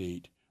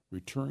year-to-date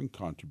return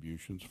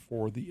contributions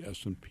for the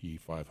S&P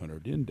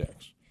 500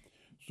 index.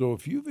 So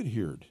if you've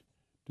adhered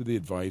to the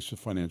advice of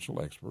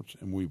financial experts,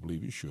 and we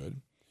believe you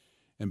should,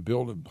 and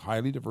build a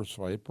highly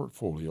diversified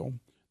portfolio,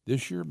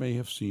 this year may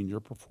have seen your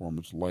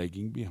performance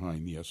lagging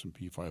behind the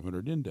S&P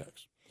 500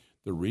 index.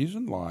 The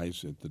reason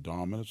lies at the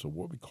dominance of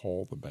what we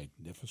call the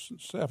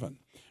Magnificent Seven.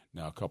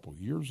 Now, a couple of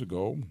years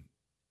ago,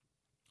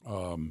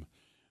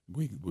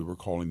 we were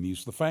calling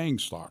these the FANG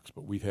stocks,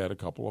 but we've had a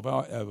couple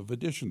of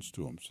additions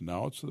to them. So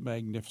now it's the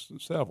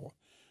Magnificent Seven.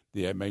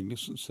 The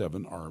Magnificent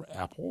Seven are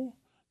Apple,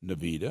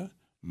 Nvidia,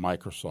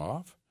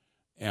 Microsoft,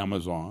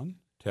 Amazon,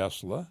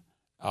 Tesla,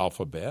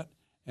 Alphabet,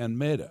 and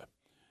Meta.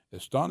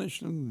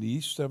 Astonishingly,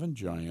 these 7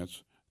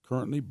 giants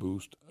currently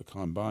boost a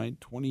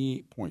combined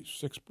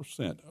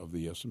 28.6% of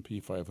the S&P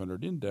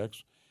 500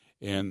 index,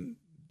 and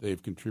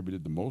they've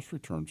contributed the most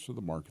returns to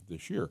the market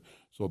this year.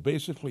 So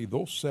basically,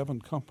 those 7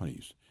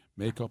 companies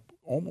make up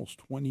almost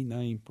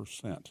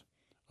 29%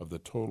 of the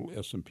total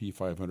S&P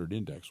 500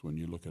 index when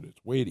you look at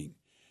its weighting.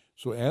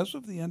 So as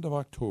of the end of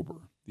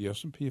October, the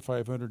S&P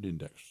 500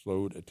 index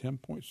showed a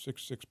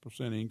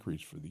 10.66%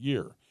 increase for the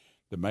year,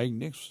 the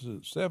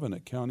Magnificent Seven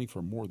accounting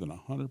for more than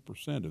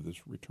 100% of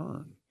this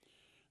return.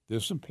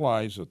 This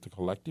implies that the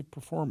collective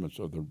performance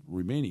of the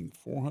remaining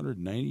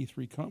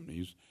 493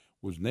 companies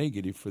was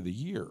negative for the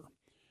year.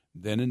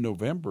 Then in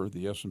November,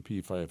 the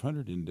S&P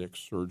 500 index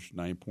surged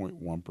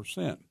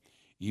 9.1%.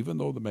 Even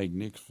though the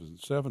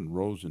Magnificent Seven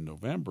rose in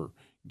November,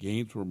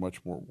 gains were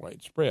much more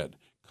widespread.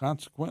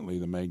 Consequently,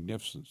 the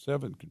Magnificent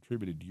Seven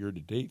contributed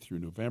year-to-date through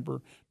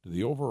November to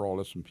the overall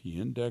S&P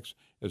index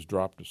has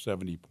dropped to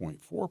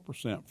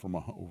 70.4% from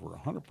over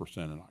 100%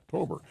 in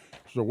October.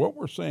 So what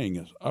we're saying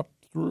is up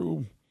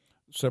through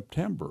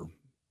September,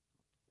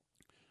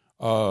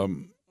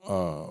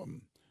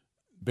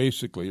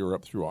 basically, or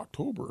up through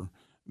October,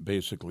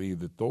 basically,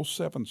 that those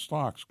 7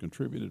 stocks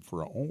contributed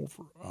for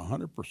over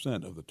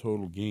 100% of the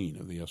total gain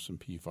of the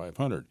S&P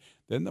 500.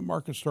 Then the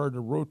market started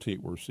to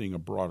rotate. We're seeing a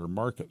broader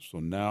market, so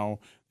now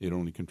it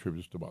only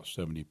contributes to about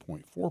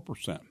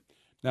 70.4%.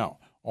 Now,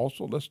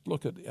 also, let's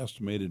look at the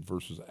estimated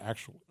versus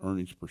actual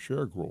earnings per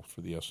share growth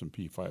for the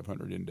S&P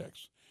 500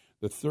 index.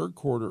 The third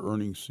quarter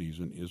earnings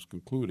season is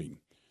concluding,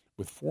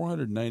 with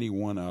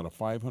 491 out of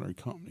 500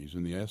 companies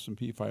in the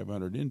S&P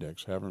 500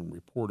 index having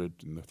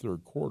reported in the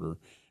third quarter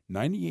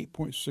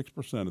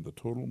 98.6% of the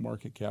total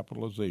market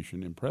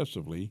capitalization.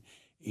 Impressively,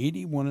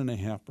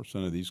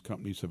 81.5% of these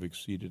companies have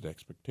exceeded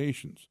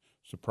expectations,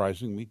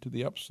 surprisingly to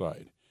the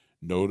upside.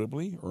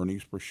 Notably,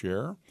 earnings per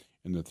share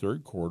in the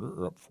third quarter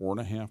are up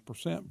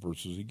 4.5%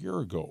 versus a year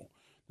ago.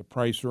 The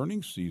price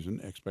earnings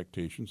season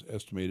expectations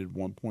estimated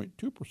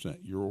 1.2%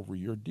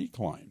 year-over-year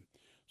decline.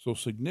 So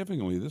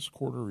significantly, this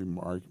quarter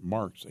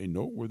marks a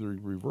noteworthy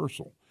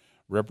reversal,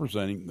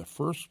 representing the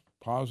first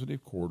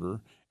positive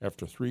quarter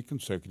after 3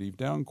 consecutive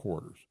down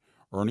quarters.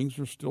 Earnings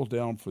are still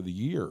down for the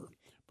year,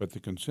 but the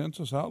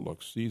consensus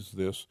outlook sees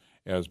this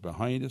as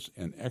behind us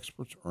and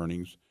experts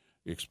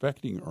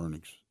expecting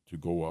earnings to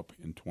go up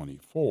in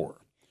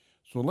 24.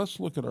 So let's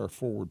look at our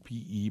forward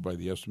PE by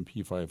the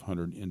S&P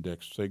 500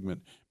 index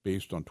segment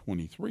based on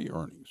 23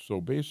 earnings.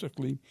 So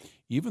basically,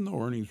 even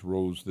though earnings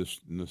rose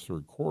in the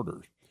third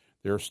quarter,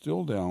 they're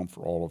still down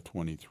for all of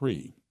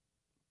 23.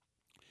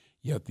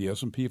 Yet the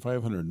S&P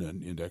 500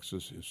 index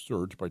is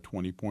surged by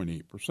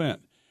 20.8%.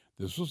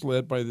 This was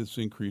led by this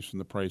increase in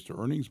the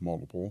price-to-earnings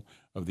multiple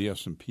of the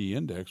S&P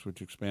index, which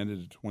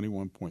expanded to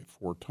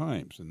 21.4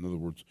 times. In other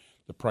words,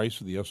 the price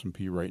of the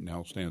S&P right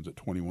now stands at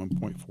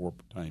 21.4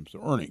 times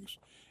the earnings.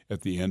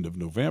 At the end of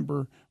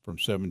November, from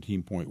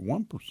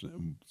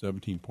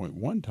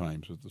 17.1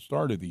 times at the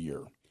start of the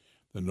year.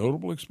 The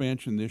notable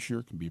expansion this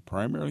year can be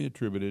primarily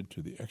attributed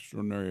to the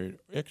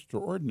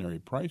extraordinary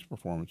price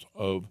performance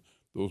of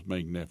those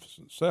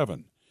Magnificent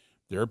Seven.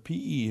 Their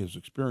PE has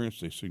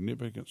experienced a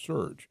significant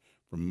surge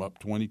from up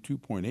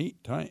 22.8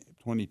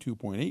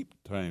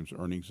 times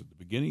earnings at the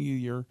beginning of the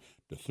year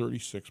to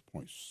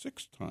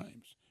 36.6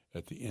 times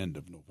at the end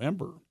of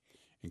November.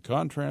 In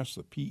contrast,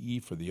 the PE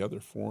for the other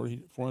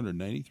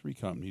 493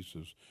 companies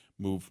has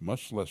moved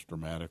much less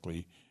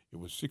dramatically. It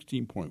was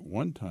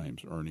 16.1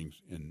 times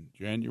earnings in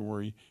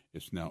January.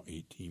 It's now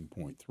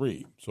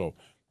 18.3. So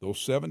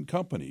those 7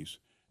 companies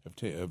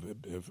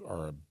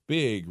are a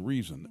big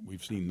reason that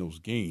we've seen those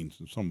gains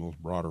in some of those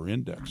broader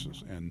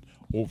indexes. And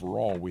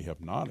overall, we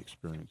have not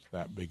experienced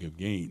that big of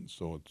gains.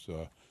 So it's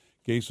a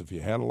case if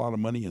you had a lot of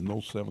money in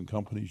those 7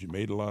 companies, you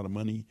made a lot of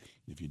money.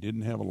 If you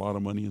didn't have a lot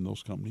of money in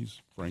those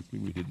companies, frankly,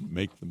 we didn't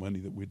make the money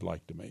that we'd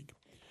like to make.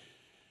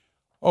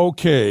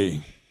 Okay,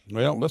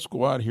 well, let's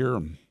go out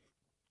here.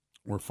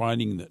 We're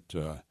finding that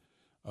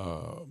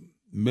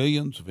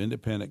millions of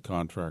independent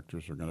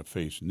contractors are going to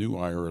face new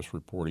IRS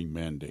reporting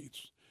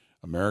mandates.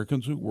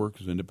 Americans who work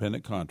as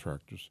independent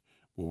contractors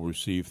will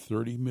receive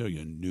 30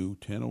 million new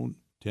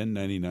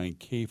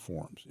 1099-K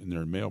forms in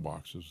their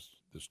mailboxes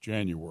this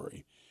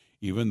January.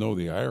 Even though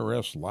the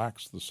IRS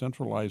lacks the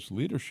centralized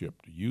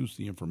leadership to use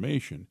the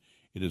information,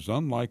 it is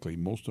unlikely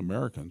most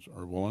Americans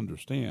will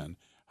understand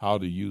how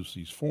to use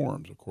these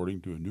forms,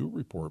 according to a new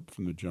report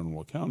from the General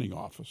Accounting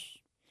Office.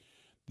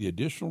 The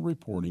additional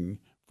reporting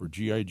for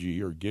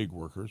GIG or gig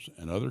workers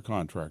and other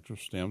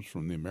contractors stems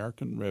from the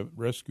American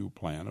Rescue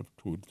Plan of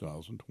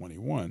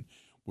 2021,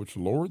 which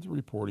lowered the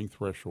reporting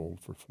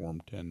threshold for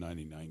Form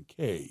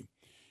 1099-K.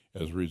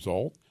 As a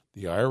result,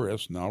 the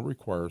IRS now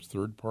requires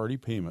third-party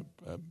payment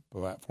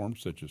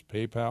platforms such as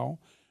PayPal,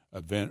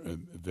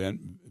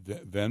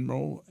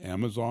 Venmo,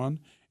 Amazon,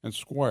 and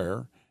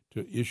Square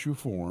to issue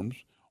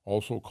forms,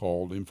 also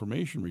called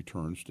information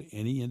returns, to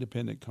any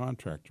independent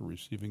contractor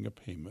receiving a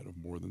payment of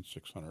more than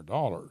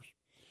 $600.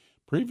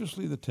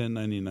 Previously, the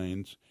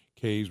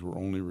 1099-Ks were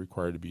only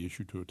required to be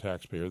issued to a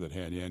taxpayer that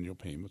had annual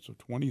payments of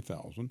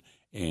 $20,000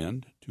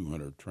 and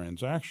 200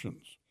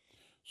 transactions.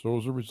 So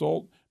as a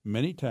result,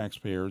 many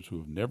taxpayers who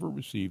have never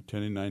received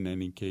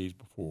 1099-Ks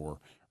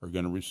before are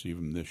going to receive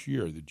them this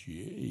year, the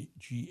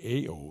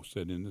GAO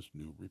said in this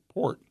new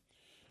report.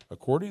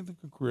 According to the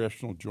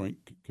Congressional Joint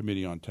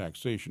Committee on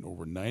Taxation,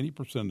 over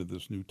 90% of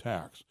this new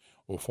tax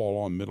will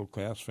fall on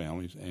middle-class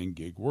families and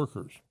gig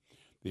workers.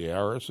 The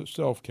IRS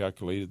itself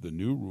calculated the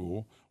new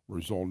rule will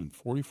result in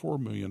 44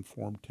 million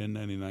Form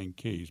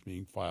 1099-Ks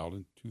being filed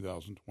in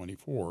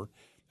 2024.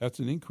 That's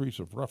an increase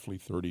of roughly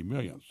 30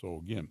 million.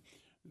 So again,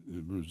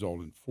 it will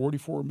result in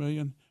 44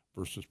 million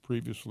versus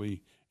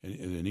previously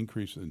an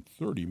increase in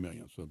 30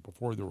 million. So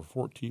before there were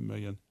 14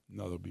 million,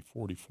 now there'll be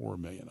 44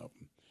 million of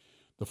them.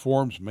 The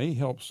forms may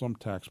help some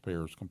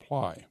taxpayers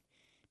comply,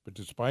 but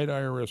despite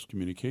IRS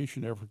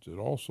communication efforts, it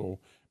also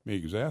may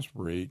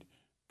exacerbate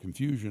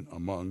confusion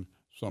among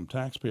some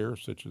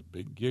taxpayers, such as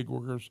big gig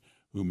workers,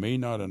 who may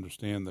not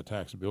understand the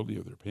taxability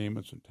of their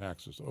payments and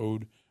taxes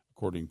owed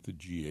according to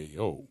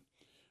GAO.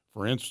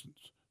 For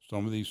instance,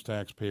 some of these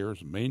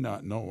taxpayers may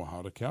not know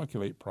how to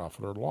calculate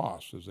profit or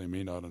loss, as they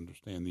may not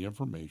understand the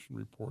information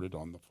reported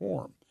on the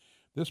form.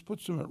 This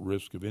puts them at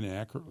risk of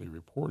inaccurately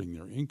reporting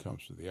their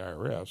incomes to the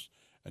IRS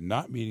and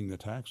not meeting the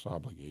tax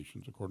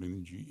obligations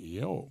according to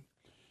GAO.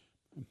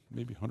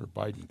 Maybe Hunter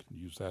Biden can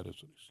use that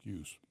as an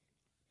excuse.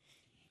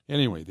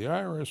 Anyway, the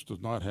IRS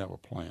does not have a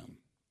plan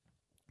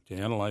to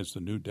analyze the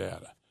new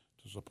data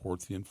to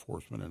support the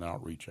enforcement and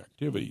outreach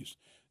activities.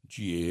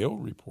 GAO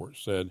report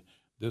said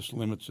this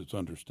limits its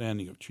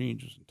understanding of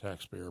changes in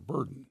taxpayer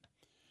burden.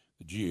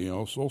 The GAO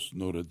also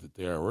noted that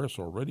the IRS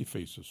already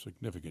faces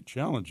significant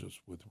challenges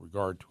with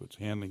regard to its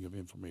handling of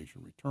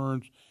information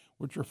returns,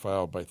 which are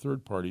filed by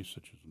third parties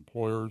such as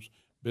employers,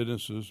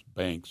 businesses,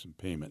 banks, and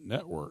payment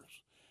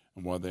networks.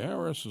 And while the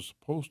IRS is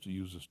supposed to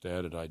use this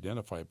data to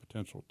identify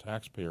potential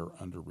taxpayer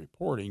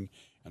underreporting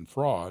and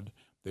fraud,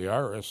 the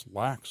IRS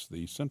lacks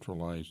the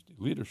centralized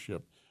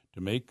leadership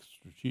to make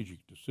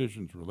strategic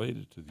decisions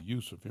related to the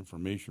use of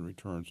information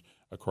returns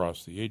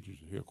across the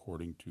agency,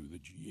 according to the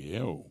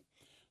GAO.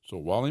 So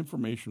while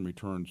information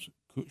returns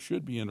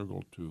should be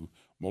integral to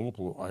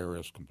multiple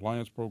IRS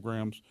compliance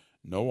programs,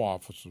 no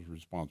office is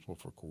responsible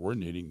for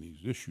coordinating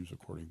these issues,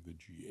 according to the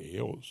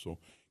GAO. So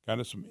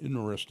kind of some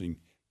interesting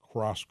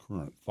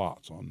cross-current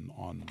thoughts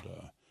on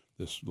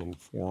this little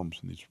forms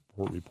and these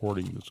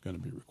reporting that's going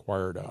to be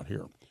required out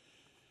here.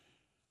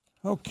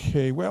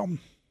 Okay, well, I'm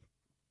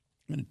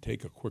going to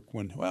take a quick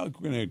one. Well,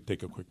 we're going to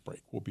take a quick break.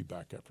 We'll be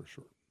back after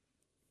short.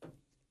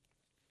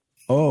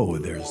 Oh,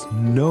 there's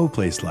no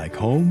place like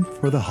home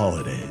for the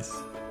holidays.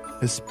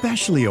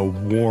 Especially a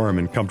warm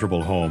and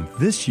comfortable home.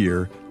 This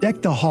year,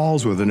 deck the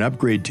halls with an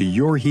upgrade to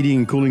your heating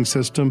and cooling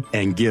system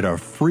and get a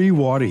free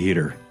water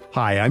heater.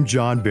 Hi, I'm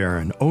John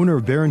Barron, owner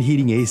of Barron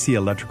Heating, AC,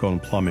 Electrical,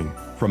 and Plumbing.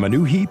 From a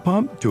new heat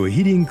pump to a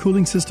heating and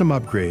cooling system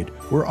upgrade,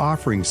 we're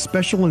offering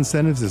special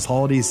incentives this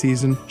holiday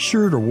season,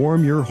 sure to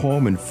warm your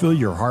home and fill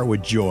your heart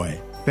with joy.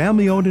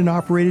 Family owned and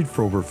operated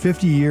for over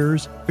 50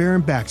 years,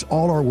 Barron backs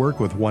all our work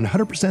with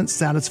 100%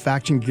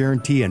 satisfaction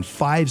guarantee and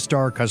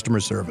 5-star customer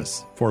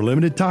service. For a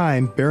limited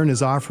time, Barron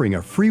is offering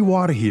a free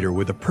water heater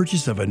with the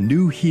purchase of a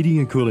new heating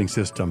and cooling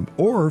system,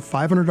 or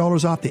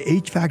 $500 off the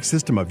HVAC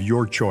system of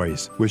your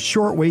choice. With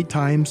short wait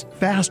times,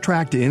 fast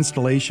track to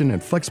installation,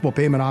 and flexible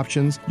payment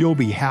options, you'll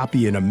be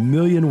happy in a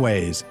million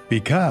ways.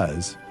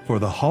 Because for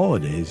the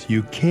holidays,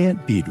 you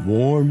can't beat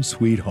warm,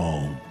 sweet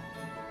home.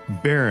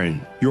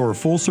 Barron, your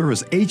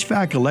full-service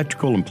HVAC,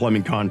 electrical, and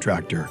plumbing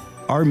contractor.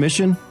 Our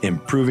mission,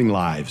 improving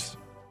lives.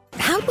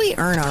 How'd we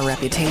earn our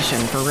reputation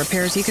for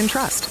repairs you can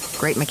trust?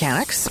 Great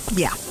mechanics?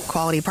 Yeah.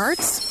 Quality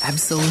parts?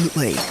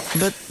 Absolutely.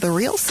 But the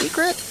real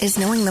secret is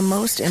knowing the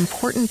most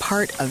important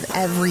part of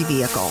every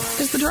vehicle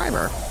is the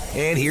driver.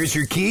 And here's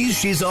your keys.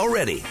 She's all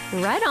ready.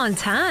 Right on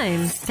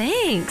time.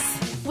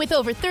 Thanks. With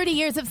over 30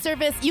 years of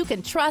service, you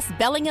can trust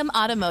Bellingham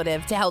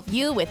Automotive to help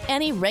you with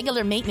any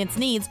regular maintenance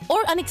needs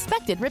or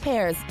unexpected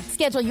repairs.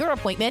 Schedule your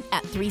appointment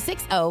at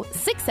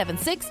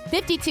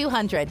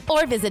 360-676-5200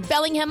 or visit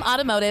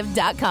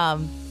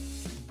BellinghamAutomotive.com.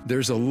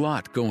 There's a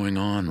lot going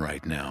on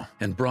right now,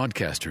 and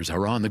broadcasters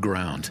are on the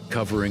ground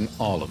covering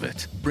all of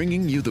it,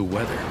 bringing you the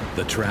weather,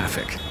 the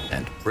traffic,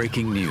 and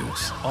breaking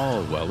news,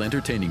 all while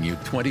entertaining you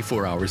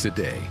 24 hours a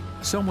day.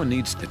 Someone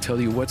needs to tell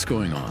you what's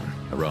going on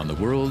around the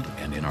world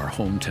and in our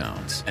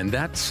hometowns. And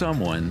that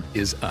someone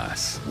is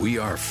us. We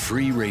are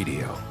free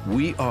radio.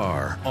 We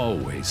are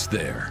always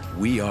there.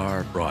 We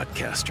are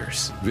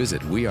broadcasters.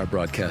 Visit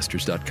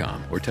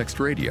wearebroadcasters.com or text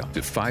radio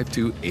to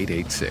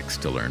 52886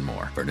 to learn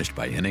more. Furnished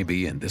by NAB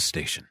and this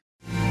station.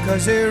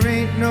 'Cause there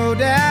ain't no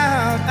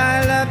doubt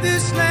I love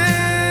this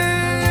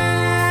land.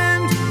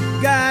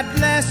 God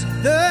bless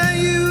the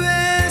USA.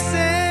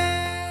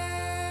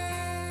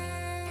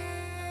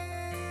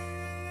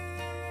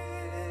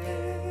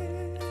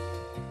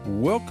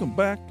 Welcome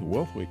back to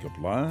Wealth Wake Up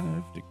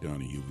Live. Dick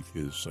Donahue with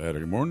you this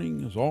Saturday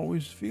morning. As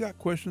always, if you got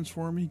questions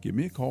for me, give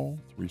me a call,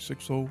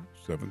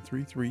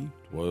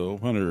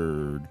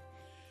 360-733-1200.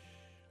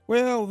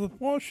 Well, the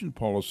Washington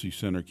Policy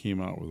Center came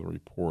out with a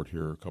report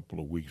here a couple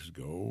of weeks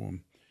ago,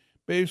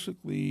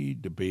 basically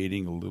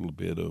debating a little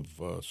bit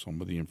of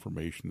some of the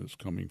information that's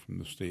coming from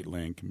the State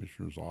Land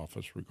Commissioner's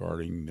Office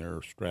regarding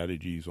their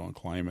strategies on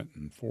climate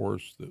and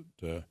forest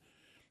that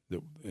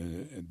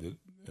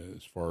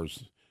as far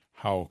as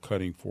how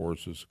cutting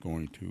forests is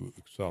going to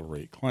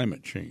accelerate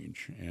climate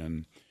change.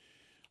 And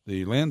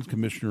the Land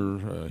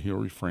Commissioner,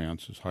 Hilary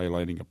France, is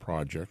highlighting a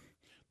project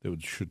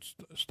that should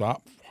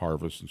stop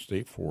harvest in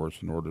state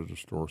forests in order to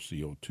store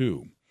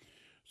CO2.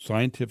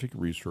 Scientific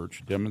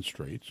research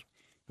demonstrates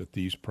that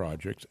these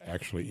projects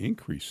actually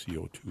increase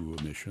CO2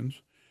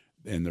 emissions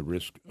and the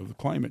risk of the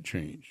climate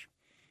change.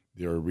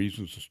 There are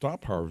reasons to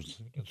stop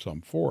harvesting in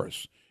some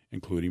forests,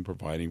 including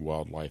providing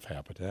wildlife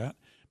habitat,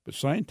 but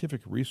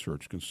scientific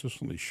research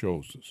consistently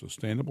shows that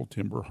sustainable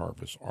timber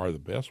harvests are the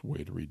best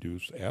way to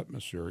reduce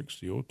atmospheric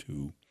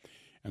CO2,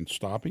 and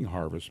stopping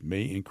harvest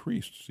may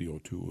increase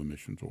CO2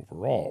 emissions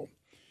overall.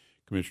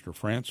 Commissioner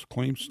France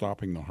claims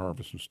stopping the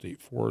harvest in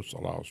state forests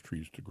allows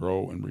trees to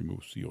grow and remove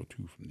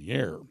CO2 from the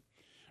air.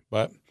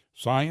 But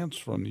science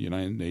from the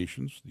United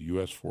Nations, the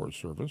U.S. Forest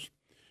Service,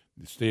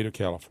 the state of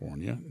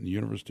California, and the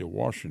University of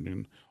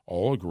Washington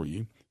all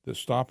agree that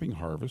stopping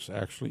harvest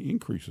actually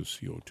increases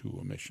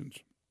CO2 emissions.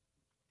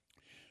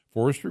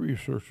 Forestry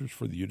researchers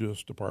for the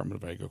U.S.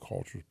 Department of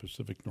Agriculture's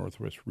Pacific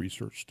Northwest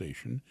Research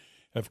Station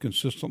have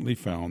consistently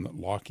found that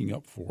locking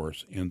up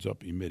forests ends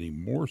up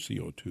emitting more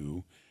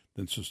CO2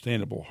 than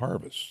sustainable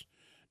harvests.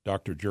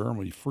 Dr.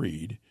 Jeremy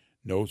Freed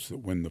notes that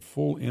when the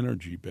full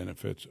energy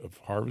benefits of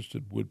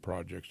harvested wood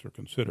projects are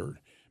considered,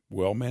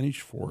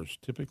 well-managed forests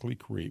typically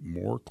create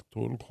more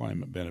total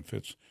climate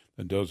benefits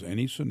than does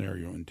any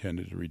scenario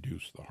intended to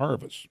reduce the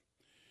harvest.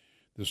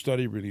 The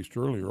study released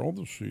earlier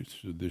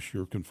this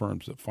year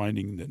confirms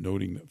that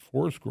noting that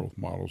forest growth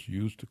models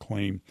used to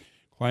claim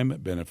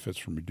climate benefits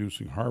from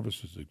reducing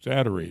harvest is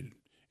exaggerated.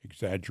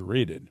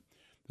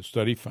 The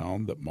study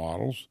found that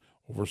models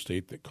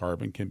overstate that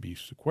carbon can be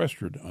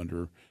sequestered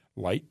under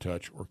light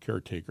touch or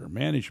caretaker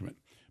management,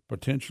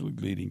 potentially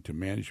leading to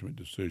management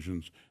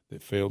decisions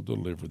that fail to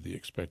deliver the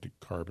expected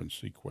carbon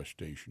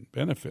sequestration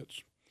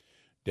benefits.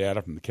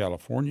 Data from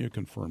California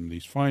confirmed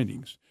these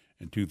findings.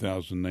 In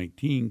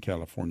 2019,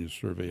 California's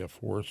survey of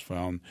forests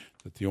found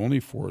that the only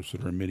forests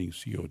that are emitting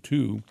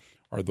CO2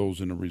 are those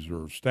in a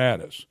reserve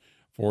status.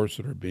 Forests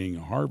that are being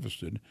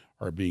harvested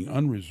are being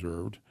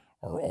unreserved,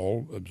 are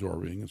all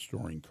absorbing and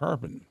storing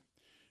carbon.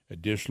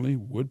 Additionally,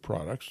 wood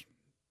products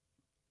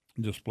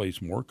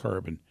displace more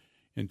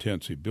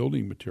carbon-intensive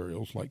building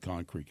materials like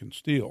concrete and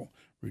steel,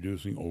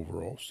 reducing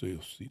overall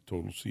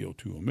total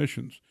CO2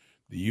 emissions.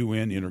 The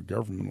UN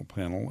Intergovernmental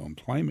Panel on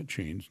Climate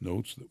Change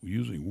notes that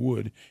using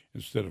wood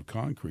instead of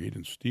concrete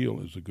and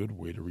steel is a good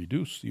way to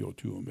reduce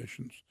CO2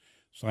 emissions.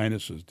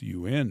 Scientists at the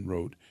UN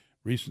wrote,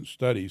 recent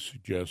studies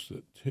suggest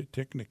that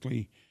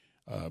technically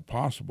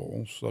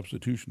possible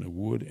substitution of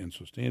wood and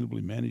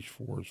sustainably managed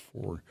forests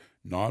for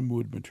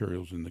non-wood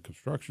materials in the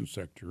construction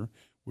sector,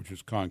 which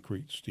is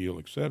concrete, steel,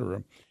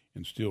 etc.,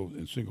 in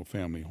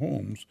single-family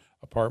homes,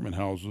 apartment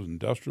houses,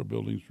 industrial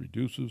buildings,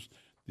 reduces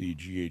the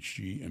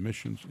GHG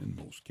emissions in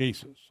most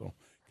cases. So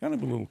kind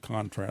of a little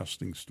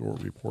contrasting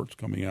story reports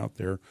coming out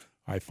there.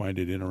 I find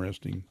it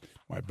interesting.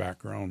 My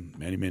background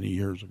many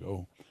years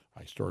ago,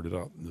 I started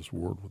out in this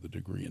world with a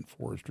degree in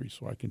forestry,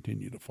 so I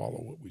continue to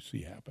follow what we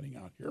see happening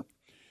out here.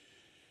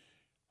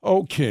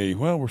 Okay,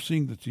 well, we're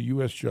seeing that the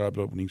U.S. job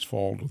openings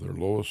fall to their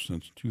lowest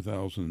since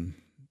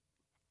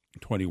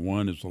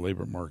 2021 as the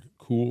labor market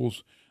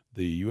cools.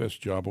 The U.S.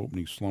 job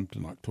openings slumped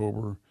in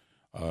October,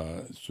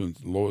 since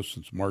the lowest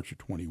since March of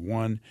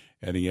 21,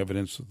 adding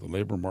evidence that the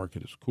labor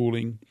market is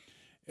cooling.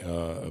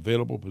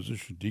 Available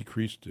positions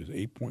decreased to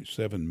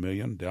 8.7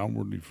 million,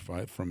 downwardly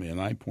from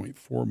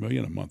 9.4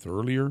 million a month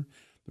earlier.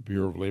 The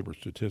Bureau of Labor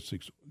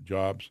Statistics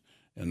Jobs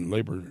and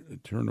Labor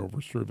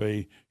Turnover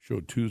Survey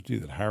showed Tuesday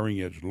that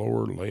hiring edged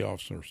lower,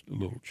 layoffs are a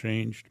little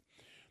changed.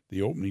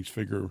 The openings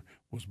figure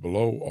was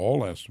below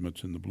all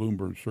estimates in the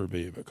Bloomberg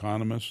Survey of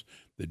Economists.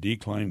 The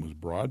decline was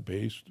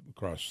broad-based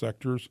across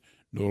sectors,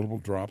 notable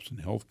drops in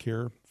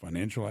healthcare,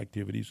 financial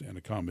activities, and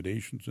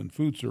accommodations and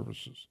food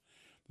services.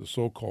 The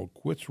so-called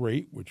quits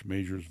rate, which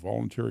measures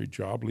voluntary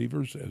job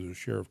leavers as a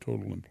share of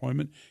total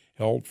employment,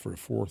 held for a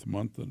fourth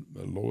month at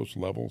the lowest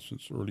level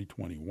since early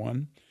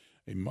 21.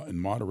 A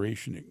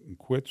moderation in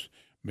quits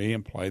may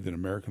imply that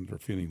Americans are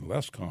feeling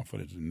less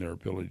confident in their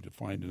ability to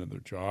find another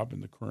job in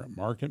the current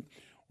market,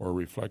 or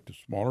reflect a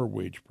smaller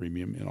wage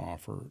premium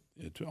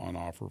on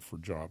offer for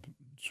job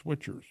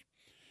switchers.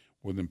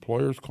 With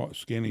employers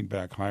scaling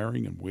back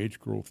hiring and wage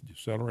growth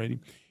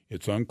decelerating,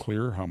 it's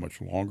unclear how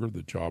much longer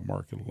the job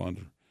market will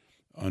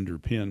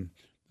underpin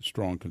the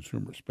strong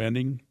consumer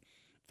spending.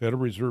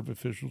 Federal Reserve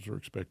officials are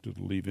expected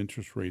to leave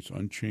interest rates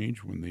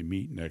unchanged when they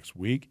meet next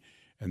week,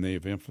 and they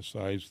have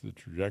emphasized the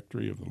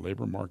trajectory of the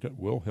labor market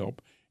will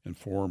help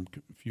inform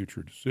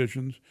future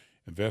decisions.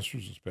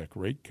 Investors expect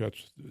rate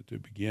cuts to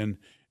begin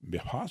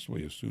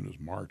possibly as soon as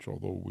March,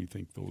 although we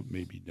think those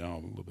may be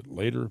down a little bit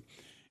later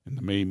in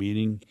the May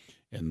meeting.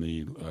 And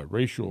the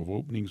ratio of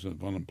openings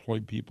of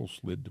unemployed people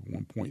slid to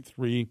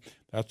 1.3.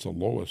 That's the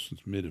lowest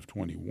since mid of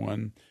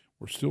 21.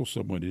 We're still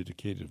somewhat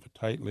indicative of a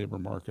tight labor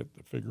market.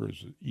 The figure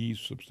has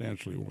eased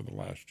substantially over the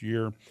last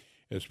year.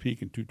 As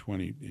peak in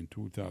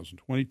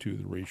 2022,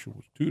 the ratio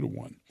was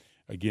 2-1.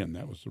 Again,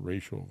 that was the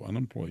ratio of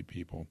unemployed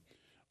people,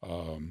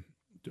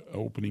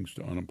 openings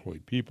to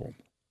unemployed people.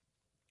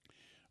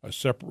 A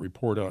separate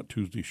report out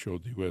Tuesday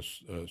showed the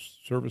U.S.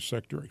 Service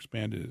sector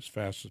expanded at its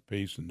fastest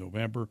pace in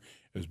November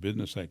as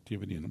business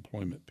activity and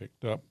employment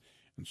picked up,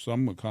 and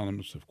some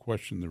economists have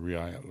questioned the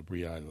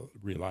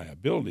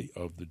reliability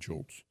of the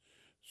JOLTS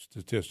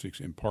statistics,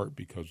 in part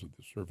because of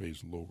the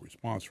survey's low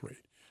response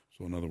rate.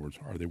 So in other words,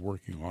 are they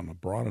working on a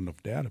broad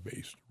enough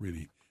database to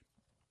really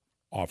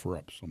offer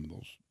up some of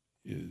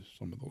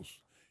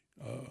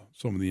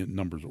the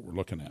numbers that we're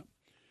looking at?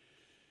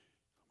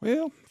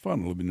 Well,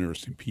 found a little bit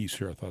interesting piece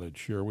here I thought I'd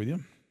share with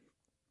you.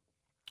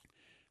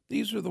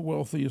 These are the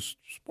wealthiest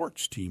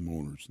sports team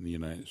owners in the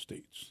United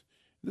States.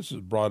 This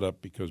is brought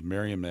up because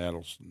Miriam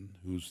Adelson,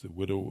 who's the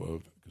widow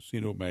of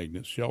casino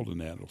magnate Sheldon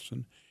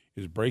Adelson,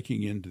 is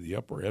breaking into the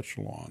upper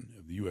echelon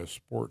of the U.S.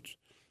 sports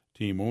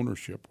team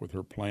ownership with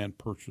her planned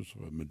purchase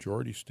of a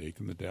majority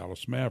stake in the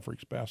Dallas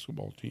Mavericks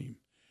basketball team.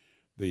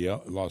 The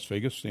Las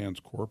Vegas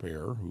Sands Corp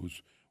heir,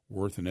 who's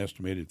worth an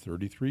estimated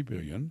 $33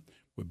 billion,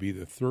 would be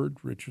the third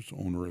richest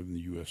owner of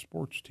the U.S.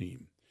 sports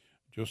team,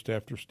 just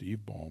after Steve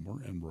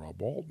Ballmer and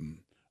Rob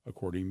Walton,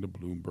 according to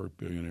Bloomberg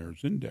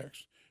Billionaires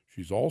Index.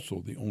 She's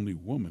also the only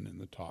woman in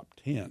the top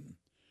 10.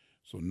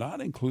 So not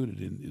included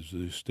in is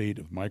the estate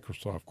of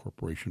Microsoft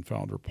Corporation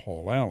founder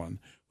Paul Allen,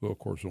 who, of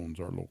course, owns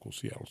our local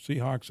Seattle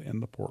Seahawks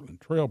and the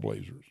Portland Trail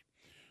Blazers.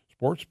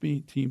 Sports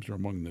teams are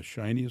among the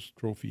shiniest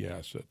trophy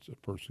assets a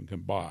person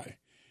can buy.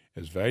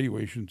 As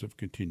valuations have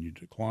continued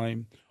to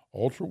climb,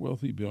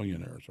 ultra-wealthy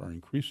billionaires are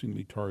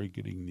increasingly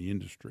targeting the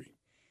industry.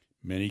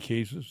 In many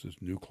cases, this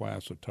new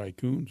class of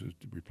tycoons is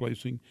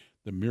replacing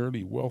the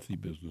merely wealthy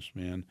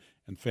businessman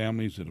and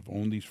families that have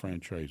owned these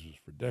franchises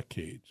for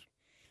decades.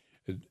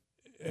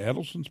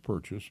 Adelson's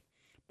purchase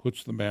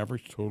puts the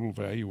Mavericks' total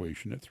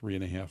valuation at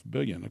 $3.5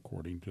 billion,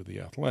 according to The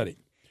Athletic.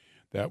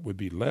 That would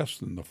be less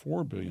than the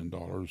 $4 billion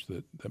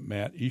that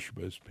Matt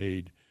Ishbia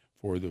paid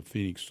for the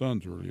Phoenix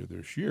Suns earlier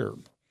this year.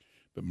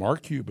 But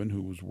Mark Cuban,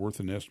 who was worth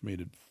an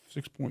estimated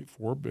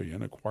 $6.4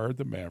 billion, acquired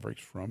the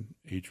Mavericks from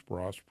H.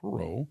 Ross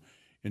Perot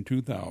in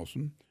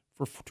 2000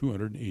 for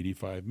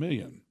 $285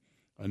 million.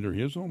 Under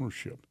his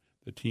ownership,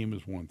 the team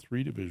has won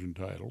 3 division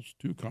titles,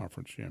 2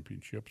 conference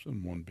championships,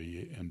 and 1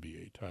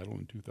 NBA title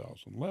in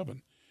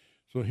 2011.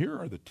 So here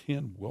are the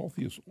 10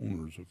 wealthiest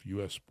owners of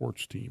U.S.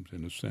 sports teams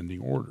in ascending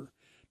order.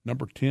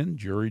 Number 10,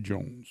 Jerry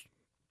Jones,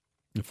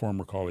 the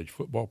former college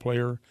football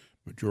player,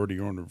 majority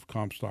owner of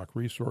Comstock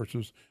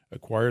Resources,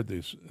 acquired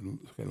the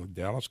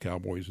Dallas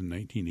Cowboys in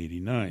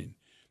 1989.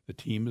 The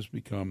team has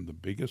become the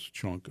biggest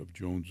chunk of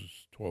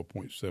Jones's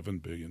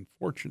 $12.7 billion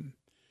fortune.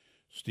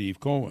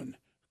 Steve Cohen.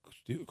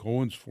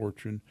 Cohen's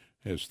fortune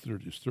is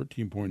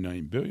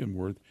 $13.9 billion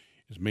worth,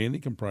 is mainly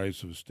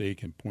comprised of a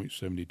stake in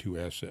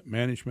 .72 Asset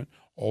Management,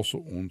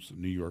 also owns the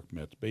New York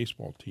Mets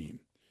baseball team.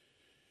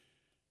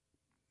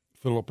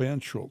 Philip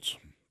Anschutz.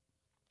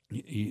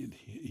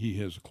 He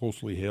has a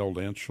closely held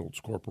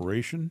Anschutz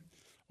Corporation,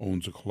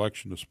 owns a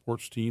collection of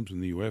sports teams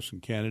in the U.S.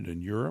 and Canada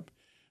and Europe.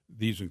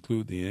 These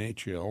include the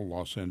NHL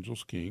Los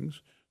Angeles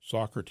Kings,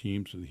 soccer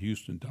teams of the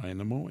Houston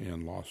Dynamo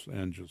and Los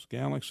Angeles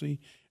Galaxy,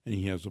 and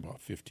he has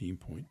about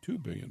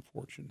 $15.2 billion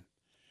fortune.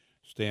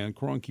 Stan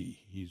Kroenke,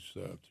 he's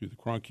through the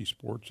Kroenke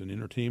Sports and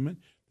Entertainment.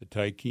 The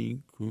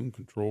tycoon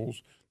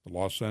controls the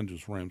Los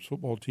Angeles Rams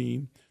football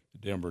team, the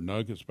Denver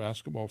Nuggets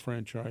basketball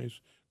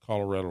franchise,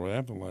 Colorado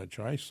Avalanche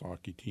ice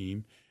hockey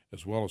team,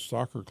 as well as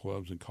soccer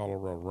clubs in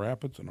Colorado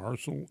Rapids and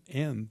Arsenal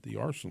and the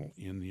Arsenal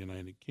in the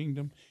United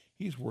Kingdom.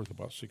 He's worth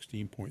about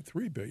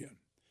 $16.3 billion.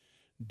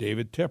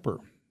 David Tepper,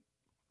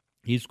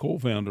 he's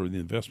co-founder of the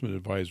investment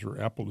advisor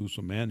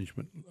Appaloosa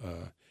Management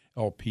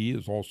LP,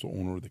 is also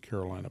owner of the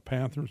Carolina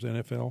Panthers.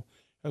 NFL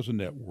has a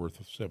net worth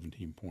of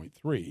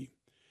 $17.3.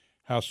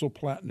 Hasso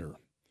Plattner,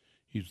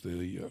 he's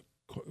the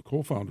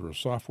co-founder of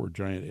software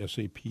giant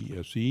SAP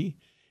SE,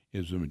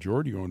 is the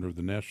majority owner of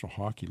the National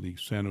Hockey League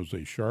San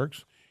Jose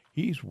Sharks.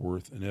 He's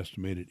worth an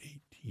estimated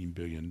 $18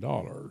 billion.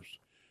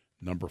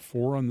 Number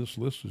 4 on this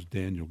list is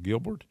Daniel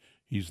Gilbert.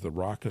 He's the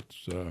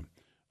Rockets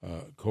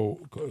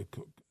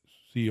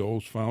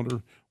CEO's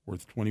founder,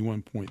 worth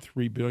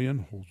 $21.3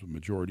 billion, holds a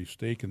majority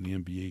stake in the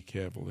NBA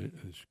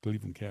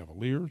Cleveland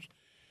Cavaliers.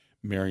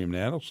 Miriam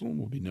Adelson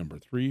will be number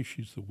 3.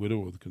 She's the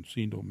widow of the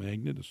casino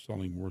magnate, is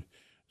selling worth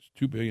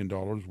 $2 billion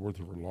worth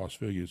of her Las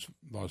Vegas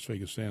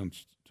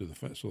Sands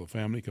so the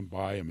family can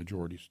buy a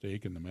majority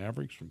stake in the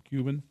Mavericks from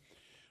Cuban.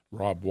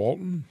 Rob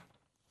Walton,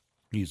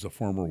 he's a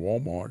former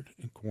Walmart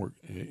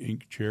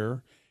Inc.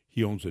 chair.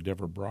 He owns the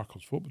Denver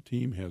Broncos football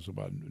team, has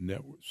about a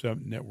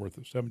net worth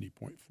of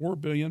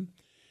 $70.4 billion.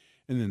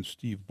 And then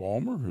Steve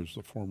Ballmer, who's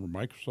the former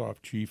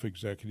Microsoft chief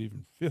executive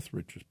and 5th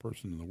richest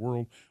person in the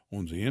world,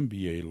 owns the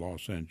NBA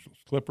Los Angeles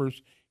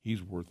Clippers.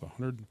 He's worth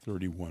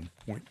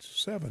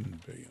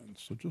 $131.7 billion.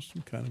 So just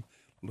some kind of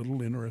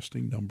little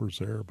interesting numbers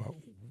there about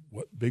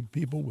what big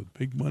people with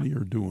big money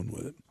are doing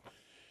with it.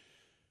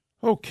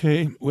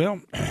 Okay,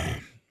 well,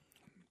 I'm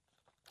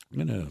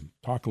going to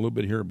talk a little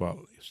bit here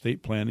about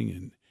estate planning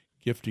and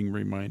gifting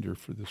reminder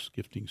for this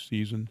gifting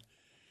season.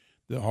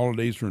 The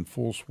holidays are in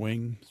full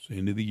swing. The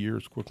end of the year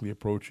is quickly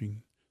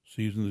approaching.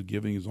 Season of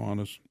giving is on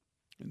us.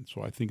 And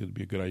so I think it would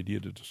be a good idea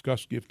to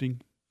discuss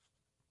gifting.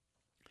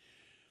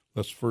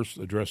 Let's first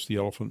address the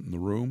elephant in the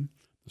room,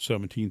 the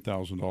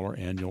 $17,000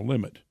 annual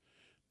limit.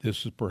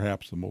 This is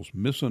perhaps the most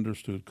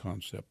misunderstood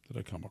concept that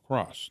I come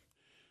across.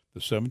 The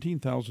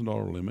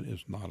 $17,000 limit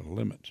is not a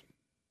limit.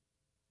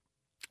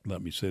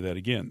 Let me say that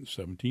again.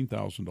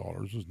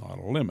 $17,000 is not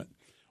a limit.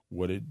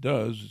 What it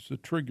does is a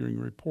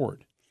triggering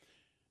report.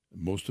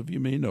 Most of you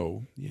may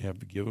know you have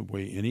to give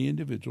away any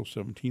individual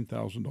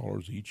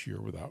 $17,000 each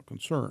year without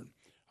concern.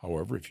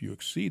 However, if you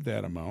exceed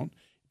that amount,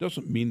 it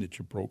doesn't mean that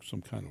you broke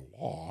some kind of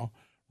law.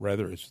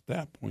 Rather, it's at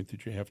that point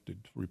that you have to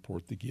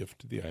report the gift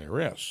to the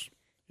IRS.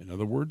 In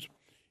other words,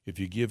 if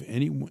you give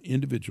any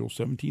individual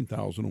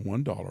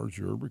 $17,001,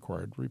 you're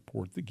required to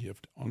report the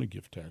gift on a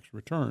gift tax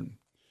return.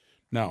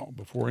 Now,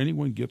 before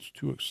anyone gets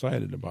too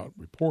excited about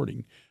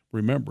reporting,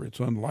 remember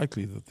it's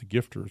unlikely that the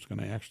gifter is going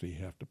to actually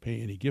have to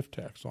pay any gift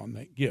tax on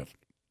that gift.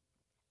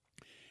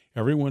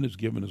 Everyone is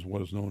given as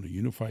what is known as a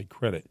unified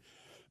credit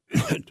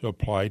to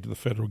apply to the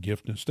federal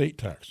gift and estate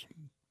tax.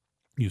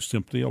 You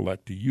simply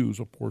elect to use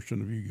a portion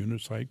of your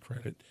unified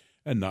credit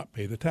and not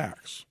pay the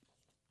tax.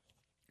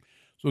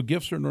 So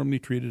gifts are normally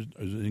treated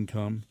as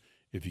income.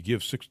 If you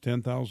give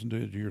 $10,000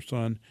 to your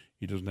son,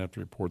 he doesn't have to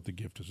report the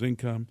gift as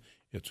income.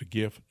 It's a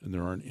gift, and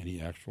there aren't any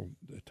actual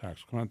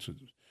tax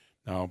consequences.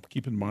 Now,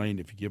 keep in mind,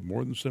 if you give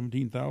more than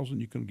 $17,000,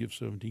 you can give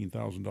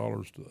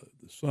 $17,000 to the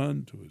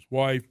son, to his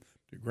wife,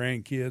 to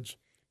grandkids,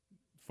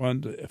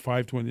 fund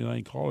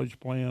 529 college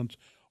plans,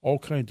 all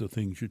kinds of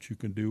things that you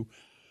can do.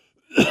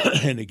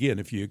 And again,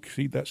 if you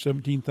exceed that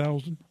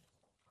 $17,000,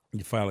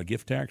 you file a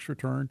gift tax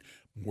return,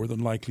 more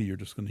than likely you're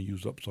just going to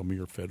use up some of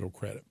your federal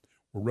credit.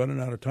 We're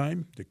running out of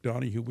time. Dick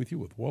Donahue with you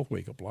with Wealth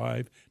Wake Up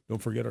Live.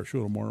 Don't forget our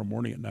show tomorrow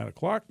morning at 9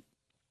 o'clock.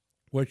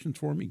 Questions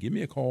for me? Give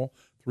me a call,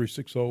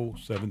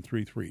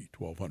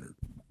 360-733-1200.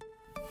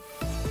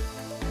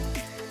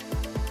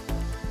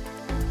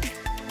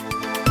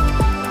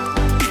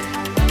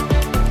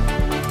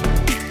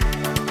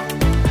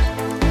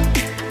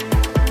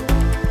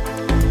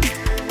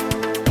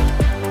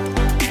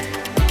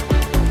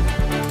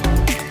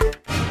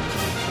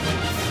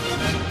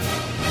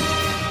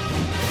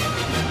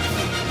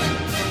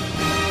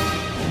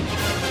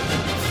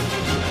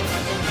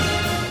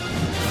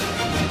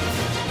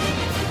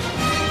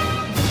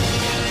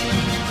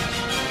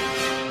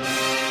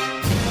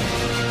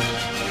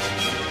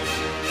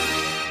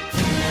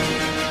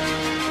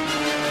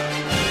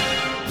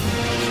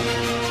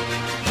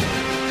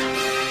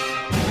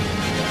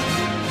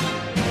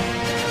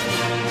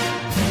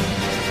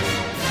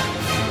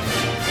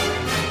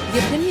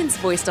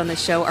 Voiced on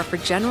this show are for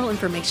general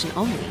information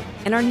only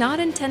and are not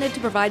intended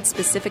to provide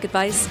specific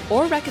advice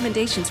or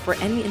recommendations for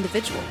any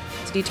individual.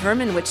 To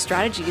determine which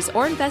strategies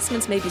or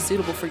investments may be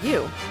suitable for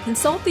you,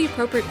 consult the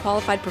appropriate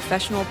qualified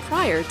professional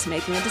prior to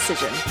making a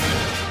decision.